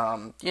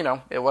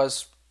 It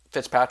was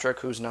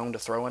Fitzpatrick who's known to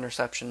throw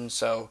interceptions,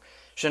 so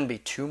shouldn't be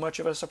too much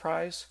of a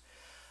surprise.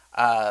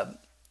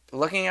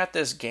 Looking at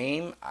this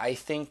game, I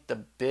think the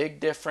big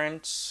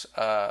difference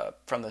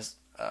from the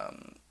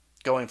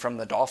going from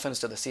the Dolphins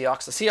to the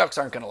Seahawks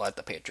aren't going to let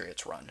the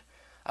Patriots run.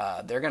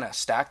 They're going to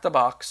stack the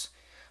box.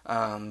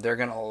 They're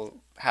going to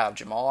have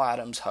Jamal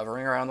Adams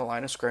hovering around the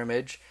line of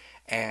scrimmage,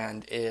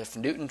 and if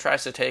Newton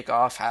tries to take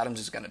off, Adams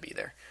is going to be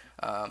there.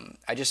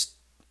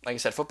 Like I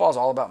said, football is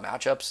all about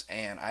matchups,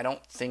 and I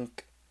don't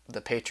think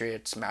the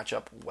Patriots match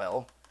up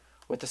well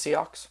with the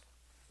Seahawks.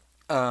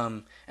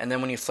 And then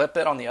when you flip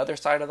it on the other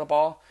side of the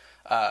ball,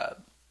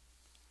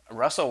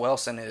 Russell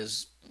Wilson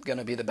is going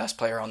to be the best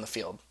player on the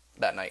field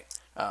that night.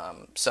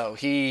 So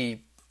he's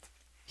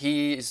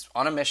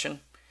on a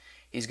mission.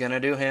 He's going to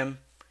do him.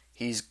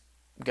 He's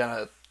going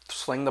to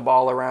sling the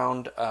ball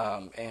around.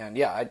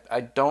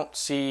 I don't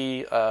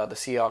see the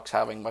Seahawks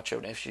having much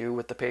of an issue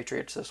with the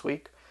Patriots this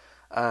week.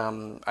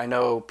 I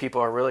know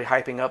people are really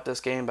hyping up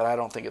this game, but I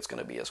don't think it's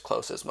going to be as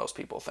close as most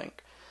people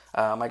think.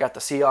 I got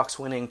the Seahawks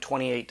winning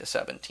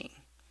 28-17.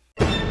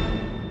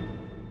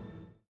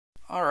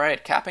 All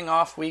right, capping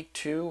off week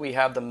 2, we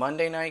have the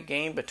Monday night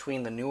game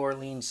between the New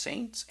Orleans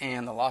Saints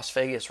and the Las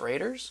Vegas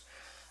Raiders.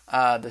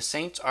 The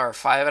Saints are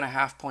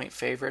 5.5-point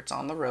favorites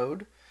on the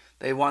road.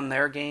 They won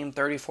their game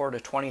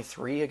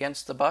 34-23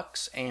 against the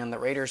Bucs, and the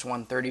Raiders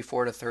won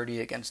 34-30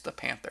 against the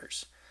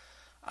Panthers.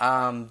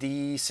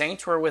 The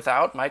Saints were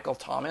without Michael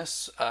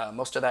Thomas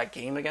most of that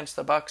game against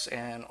the Bucs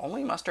and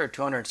only mustered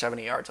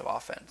 270 yards of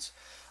offense.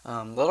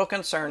 Little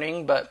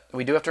concerning, but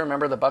we do have to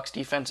remember the Bucs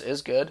defense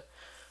is good.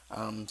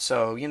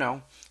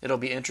 It'll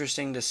be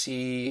interesting to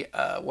see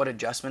what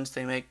adjustments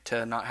they make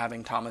to not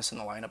having Thomas in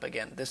the lineup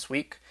again this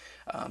week.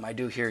 I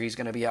do hear he's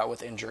going to be out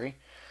with injury.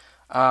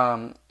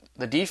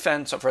 The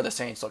defense for the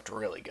Saints looked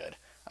really good.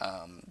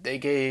 They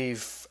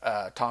gave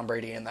Tom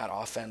Brady and that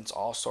offense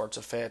all sorts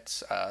of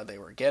fits. They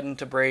were getting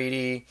to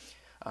Brady.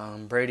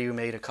 Brady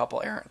made a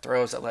couple errant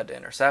throws that led to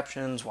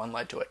interceptions. One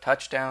led to a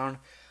touchdown.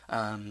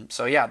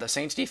 The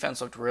Saints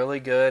defense looked really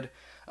good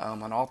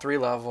on all 3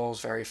 levels,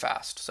 very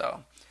fast.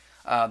 So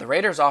the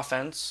Raiders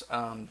offense,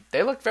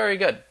 they looked very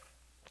good.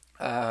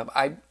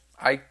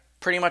 I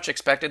pretty much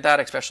expected that,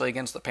 especially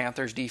against the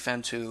Panthers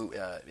defense, who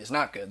is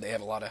not good. They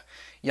have a lot of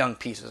young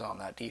pieces on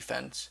that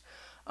defense.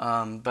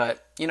 The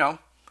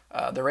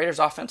Raiders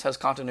offense has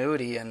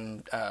continuity,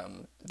 and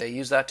they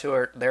use that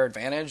to their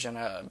advantage,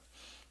 and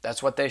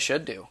that's what they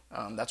should do.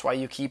 That's why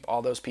you keep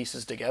all those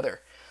pieces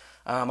together.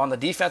 On the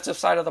defensive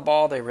side of the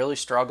ball, they really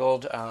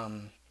struggled.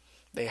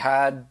 They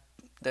had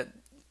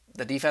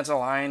the defensive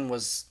line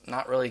was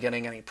not really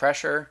getting any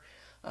pressure.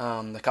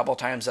 The couple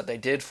times that they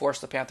did force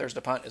the Panthers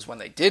to punt is when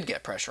they did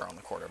get pressure on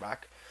the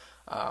quarterback.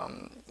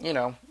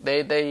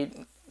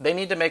 They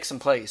need to make some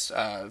plays.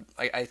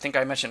 I think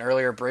I mentioned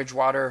earlier,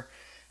 Bridgewater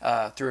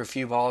threw a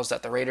few balls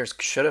that the Raiders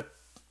should have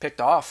picked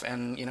off,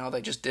 and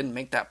they just didn't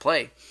make that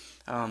play.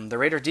 The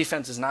Raiders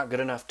defense is not good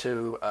enough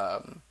to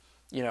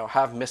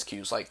have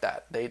miscues like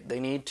that. They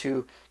need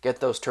to get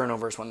those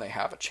turnovers when they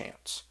have a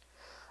chance.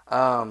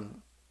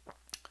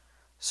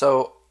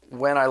 So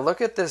when I look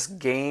at this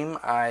game,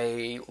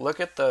 I look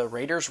at the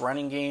Raiders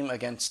running game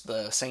against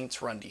the Saints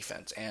run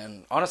defense,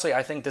 and honestly,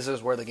 I think this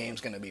is where the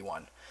game's going to be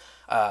won.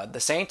 The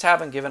Saints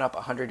haven't given up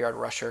a 100-yard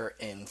rusher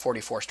in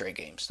 44 straight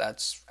games.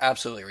 That's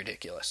absolutely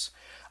ridiculous.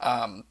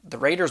 The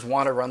Raiders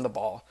want to run the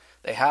ball.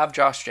 They have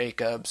Josh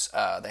Jacobs.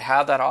 They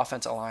have that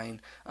offensive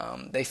line.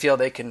 They feel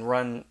they can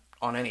run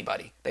on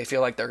anybody. They feel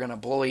like they're going to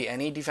bully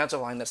any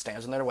defensive line that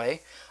stands in their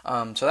way.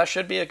 So that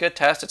should be a good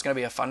test. It's going to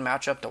be a fun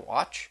matchup to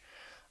watch.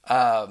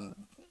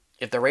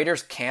 If the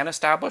Raiders can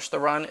establish the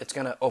run, it's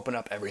going to open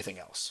up everything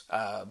else.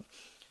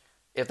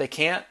 If they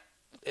can't,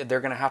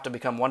 they're going to have to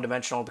become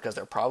one-dimensional because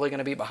they're probably going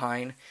to be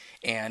behind.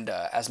 And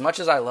as much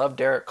as I love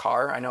Derek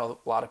Carr, I know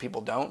a lot of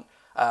people don't,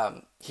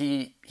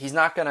 he's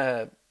not going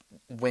to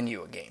win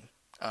you a game.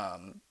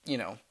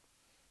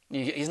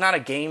 He's not a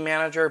game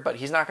manager, but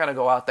he's not going to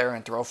go out there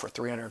and throw for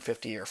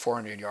 350 or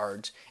 400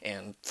 yards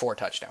and 4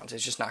 touchdowns.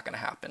 It's just not going to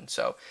happen.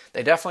 So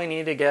they definitely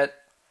need to get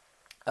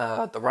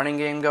the running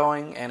game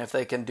going, and if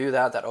they can do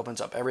that, that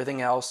opens up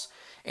everything else,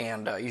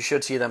 and you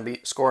should see them be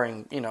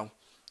scoring,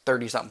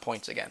 30-something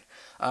points again.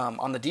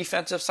 On the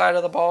defensive side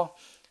of the ball,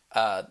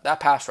 that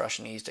pass rush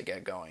needs to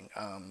get going.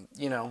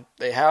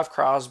 They have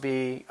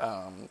Crosby.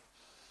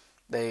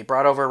 They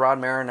brought over Rod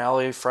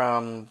Marinelli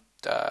from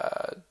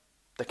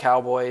the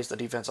Cowboys, the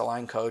defensive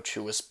line coach,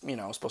 who was,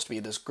 supposed to be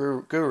this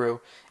guru,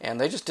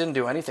 and they just didn't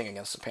do anything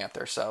against the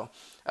Panthers. So,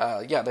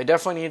 they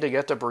definitely need to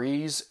get to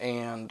Brees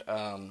and,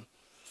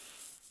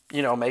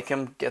 make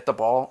him get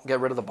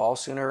rid of the ball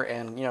sooner,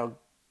 and,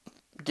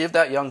 give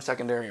that young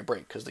secondary a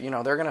break, because, they're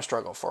going to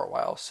struggle for a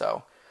while.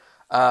 So,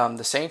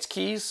 the Saints'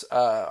 keys,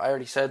 I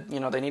already said,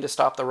 they need to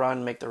stop the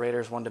run, make the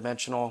Raiders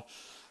one-dimensional.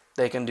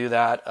 They can do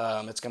that.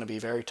 It's going to be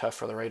very tough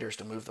for the Raiders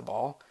to move the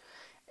ball.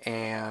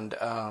 And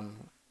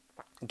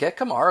get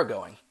Kamara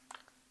going.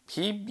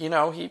 He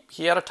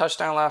had a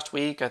touchdown last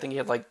week. I think he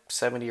had like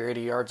 70 or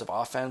 80 yards of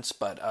offense,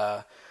 but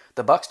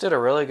the Bucs did a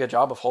really good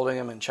job of holding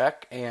him in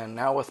check. And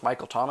now with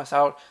Michael Thomas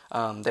out,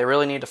 they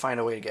really need to find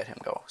a way to get him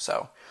going.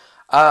 So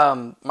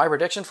my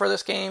prediction for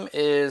this game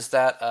is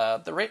that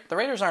the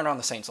Raiders aren't on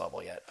the Saints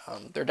level yet.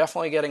 They're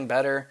definitely getting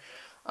better,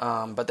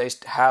 but they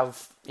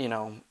have,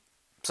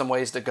 some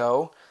ways to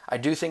go. I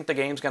do think the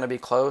game's going to be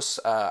close,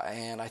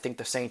 and I think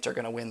the Saints are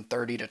going to win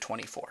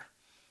 30-24.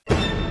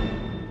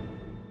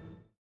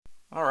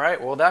 All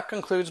right, well, that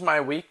concludes my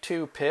Week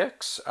 2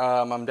 picks.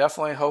 I'm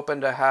definitely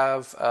hoping to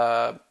have,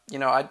 I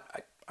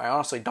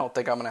honestly don't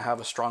think I'm going to have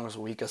as strong as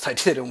a week as I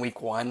did in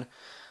Week 1.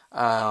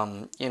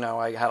 I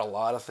had a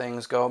lot of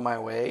things go my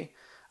way.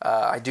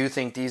 I do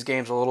think these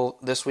games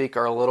this week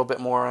are a little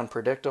bit more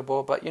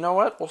unpredictable, but you know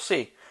what? We'll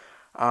see.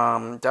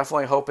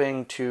 Definitely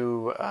hoping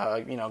to,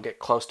 get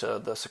close to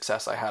the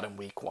success I had in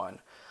Week 1.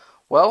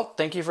 Well,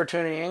 thank you for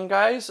tuning in,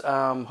 guys.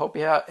 Hope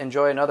you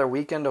enjoy another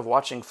weekend of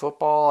watching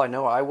football. I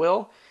know I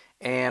will.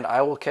 And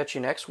I will catch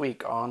you next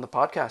week on the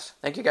podcast.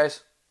 Thank you,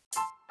 guys.